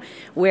who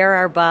wear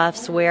our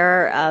buffs,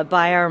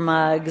 buy our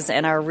mugs,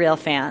 and are real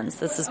fans.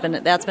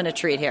 That's been a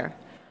treat here.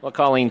 Well,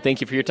 Colleen,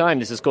 thank you for your time.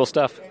 This is cool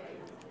stuff.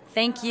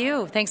 Thank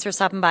you. Thanks for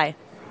stopping by.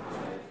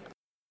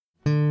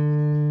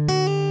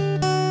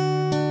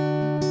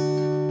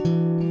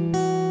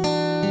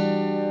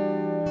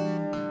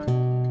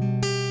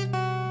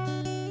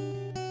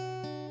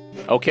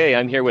 Okay,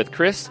 I'm here with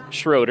Chris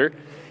Schroeder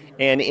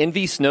and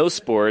Envy Snow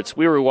Sports.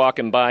 We were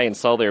walking by and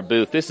saw their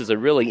booth. This is a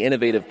really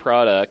innovative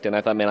product, and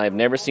I thought, man, I've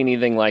never seen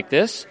anything like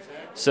this.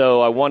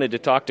 So I wanted to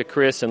talk to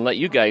Chris and let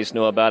you guys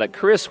know about it.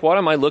 Chris, what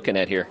am I looking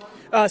at here?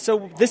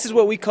 So this is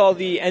what we call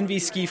the Envy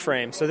Ski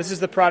Frame. So this is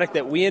the product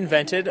that we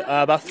invented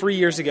about 3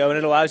 years ago, and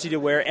it allows you to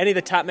wear any of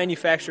the top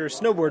manufacturers'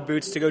 snowboard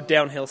boots to go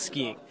downhill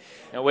skiing.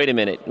 Now, wait a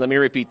minute. Let me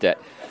repeat that.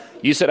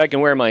 You said I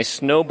can wear my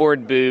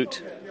snowboard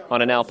boot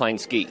on an alpine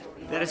ski.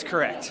 That is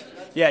correct.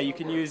 Yeah, you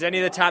can use any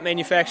of the top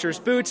manufacturers'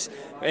 boots,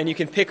 and you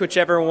can pick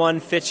whichever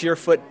one fits your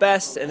foot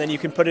best, and then you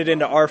can put it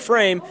into our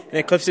frame, and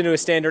it clips into a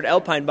standard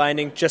alpine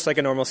binding, just like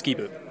a normal ski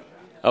boot.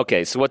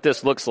 Okay, so what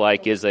this looks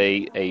like is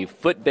a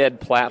footbed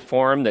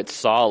platform that's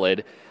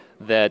solid.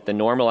 that the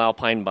normal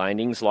Alpine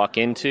bindings lock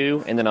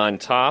into, and then on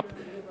top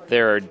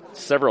there are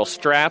several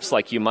straps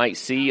like you might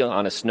see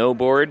on a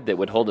snowboard that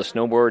would hold a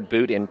snowboard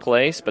boot in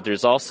place, but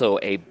there's also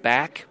a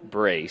back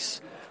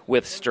brace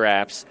with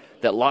straps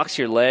that locks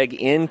your leg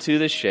into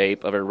the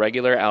shape of a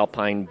regular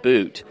Alpine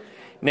boot.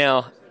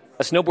 Now,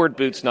 a snowboard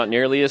boot's not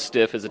nearly as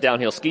stiff as a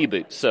downhill ski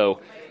boot,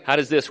 so how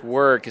does this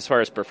work as far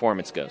as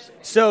performance goes?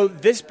 So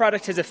this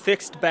product has a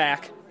fixed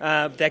back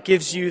that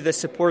gives you the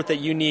support that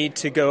you need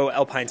to go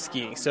alpine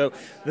skiing. So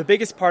the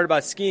biggest part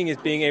about skiing is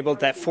being able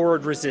to that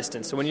forward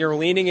resistance. So when you're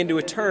leaning into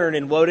a turn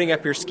and loading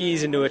up your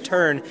skis into a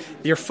turn,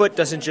 your foot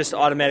doesn't just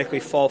automatically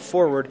fall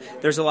forward.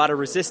 There's a lot of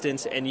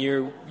resistance, and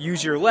you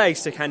use your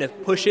legs to kind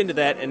of push into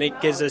that, and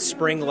it gives a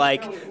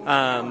spring-like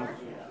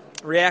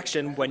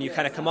reaction when you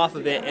kind of come off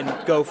of it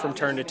and go from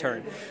turn to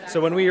turn.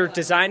 So when we were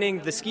designing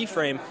the ski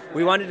frame,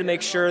 we wanted to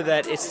make sure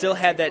that it still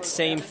had that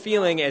same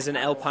feeling as an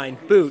alpine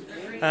boot,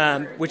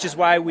 which is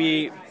why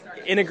we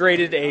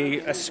integrated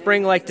a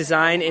spring-like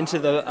design into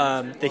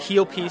the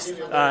heel piece,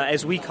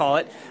 as we call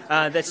it,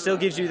 that still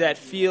gives you that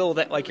feel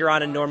that like you're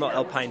on a normal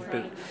alpine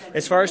boot.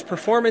 As far as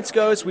performance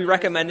goes, we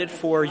recommend it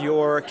for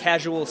your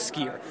casual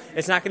skier.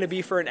 It's not going to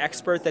be for an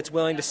expert that's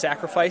willing to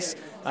sacrifice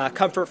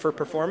comfort for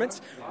performance.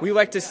 We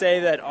like to say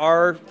that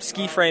our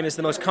ski frame is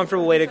the most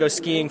comfortable way to go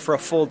skiing for a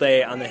full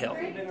day on the hill.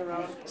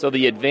 So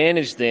the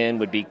advantage then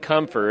would be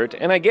comfort,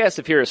 and I guess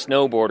if you're a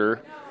snowboarder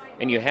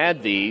and you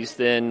had these,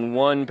 then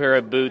one pair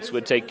of boots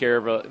would take care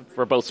of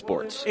for both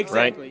sports,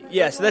 exactly. Right?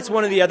 Yeah, so that's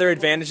one of the other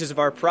advantages of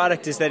our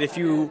product is that if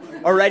you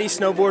already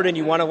snowboard and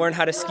you want to learn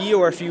how to ski,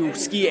 or if you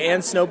ski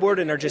and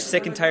snowboard and are just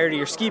sick and tired of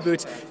your ski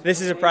boots,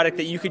 this is a product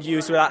that you could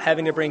use without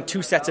having to bring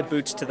two sets of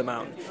boots to the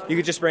mountain. You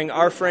could just bring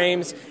our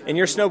frames and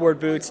your snowboard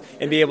boots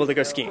and be able to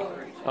go skiing.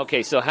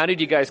 Okay, so how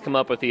did you guys come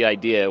up with the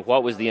idea?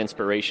 What was the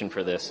inspiration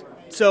for this?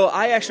 So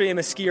I actually am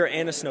a skier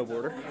and a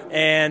snowboarder,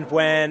 and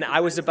when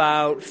I was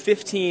about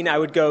 15, I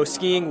would go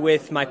skiing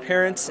with my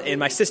parents and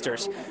my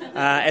sisters.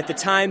 At the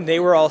time, they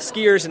were all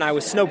skiers and I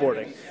was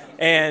snowboarding.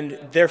 And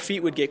their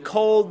feet would get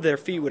cold, their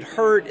feet would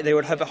hurt, they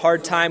would have a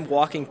hard time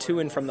walking to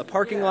and from the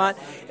parking lot.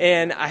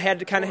 And I had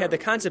to kind of have the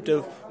concept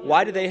of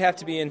why do they have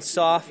to be in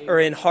soft or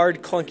in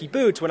hard, clunky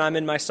boots when I'm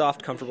in my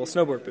soft, comfortable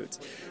snowboard boots?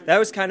 That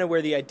was kind of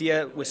where the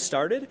idea was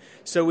started.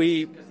 So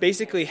we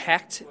basically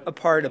hacked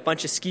apart a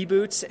bunch of ski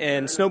boots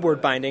and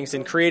snowboard bindings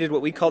and created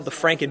what we called the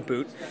Franken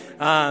boot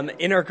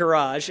in our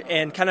garage,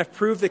 and kind of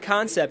proved the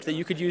concept that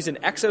you could use an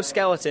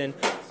exoskeleton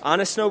on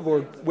a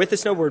snowboard with a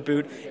snowboard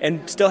boot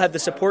and still have the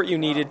support you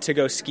needed to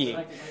go skiing.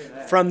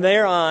 From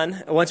there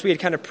on, once we had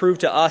kind of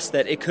proved to us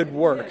that it could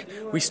work,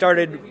 we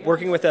started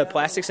working with a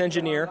plastics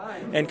engineer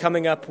and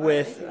coming up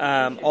with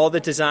all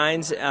the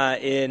designs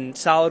in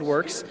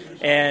SolidWorks,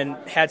 and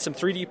had some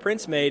 3D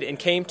prints made, and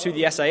came to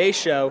the SIA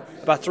show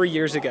about 3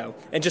 years ago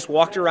and just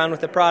walked around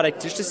with the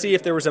product just to see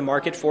if there was a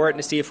market for it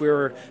and to see if we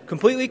were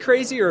completely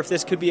crazy or if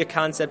this could be a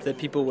concept that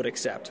people would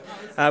accept.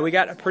 We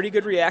got a pretty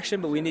good reaction,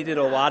 but we needed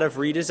a lot of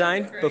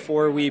redesign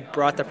before we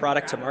brought the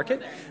product to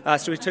market.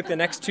 So we took the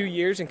next 2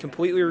 years and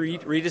completely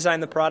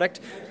redesigned the product.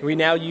 We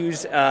now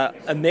use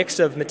a mix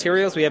of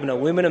materials. We have an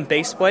aluminum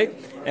base plate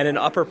and an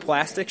upper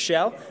plastic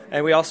shell,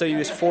 and we also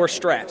use 4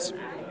 straps.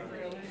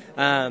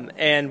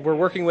 And we're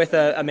working with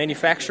a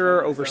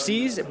manufacturer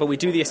overseas, but we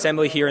do the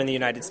assembly here in the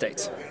United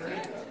States.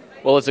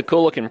 Well, it's a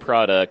cool-looking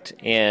product,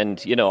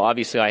 and,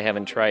 obviously I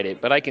haven't tried it,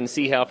 but I can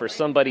see how for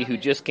somebody who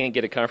just can't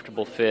get a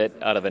comfortable fit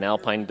out of an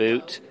Alpine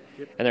boot,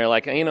 and they're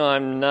like,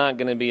 I'm not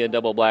going to be a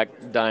double black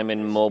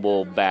diamond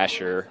mobile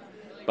basher,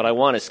 but I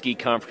want to ski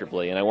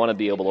comfortably, and I want to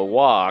be able to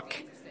walk.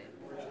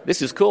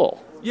 This is cool.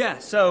 Yeah,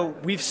 so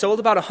we've sold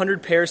about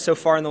 100 pairs so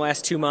far in the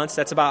last 2 months.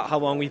 That's about how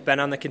long we've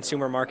been on the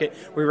consumer market.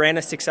 We ran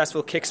a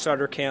successful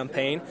Kickstarter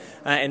campaign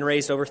and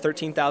raised over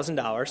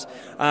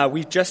 $13,000.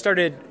 We've just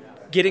started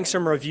getting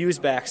some reviews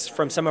back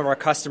from some of our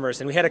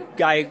customers, and we had a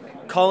guy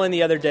call in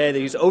the other day that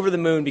he was over the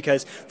moon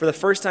because for the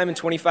first time in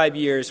 25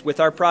 years with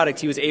our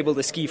product he was able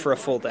to ski for a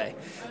full day.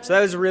 So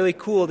that was really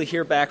cool to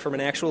hear back from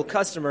an actual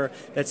customer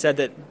that said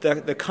that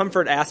the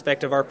comfort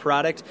aspect of our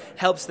product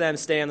helps them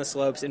stay on the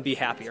slopes and be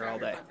happier all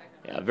day.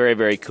 Yeah, very,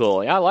 very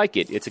cool. I like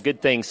it. It's a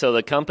good thing. So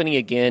the company,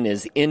 again,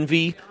 is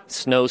Envy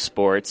Snow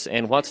Sports.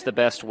 And what's the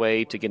best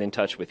way to get in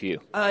touch with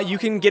you? You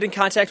can get in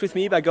contact with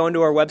me by going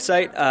to our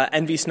website,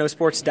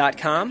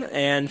 envysnowsports.com,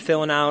 and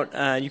filling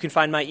out, you can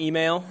find my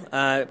email,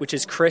 which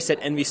is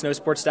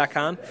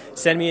chris@envysnowsports.com.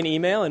 Send me an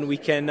email, and we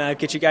can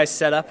get you guys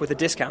set up with a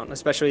discount,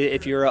 especially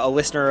if you're a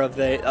listener of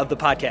the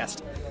podcast.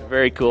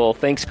 Very cool.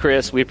 Thanks,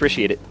 Chris. We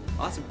appreciate it.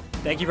 Awesome.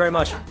 Thank you very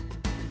much.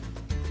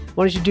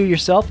 Why don't you do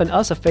yourself and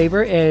us a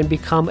favor and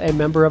become a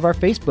member of our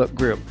Facebook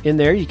group? In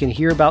there, you can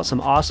hear about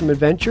some awesome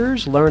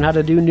adventures, learn how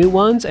to do new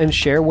ones, and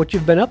share what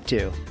you've been up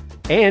to.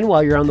 And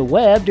while you're on the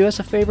web, do us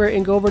a favor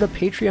and go over to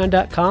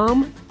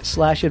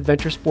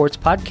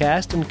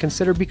patreon.com/adventuresportspodcast and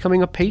consider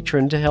becoming a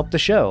patron to help the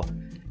show.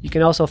 You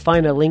can also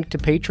find a link to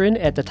Patreon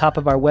at the top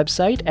of our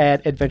website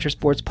at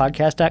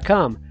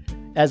adventuresportspodcast.com.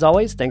 As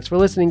always, thanks for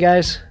listening,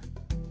 guys.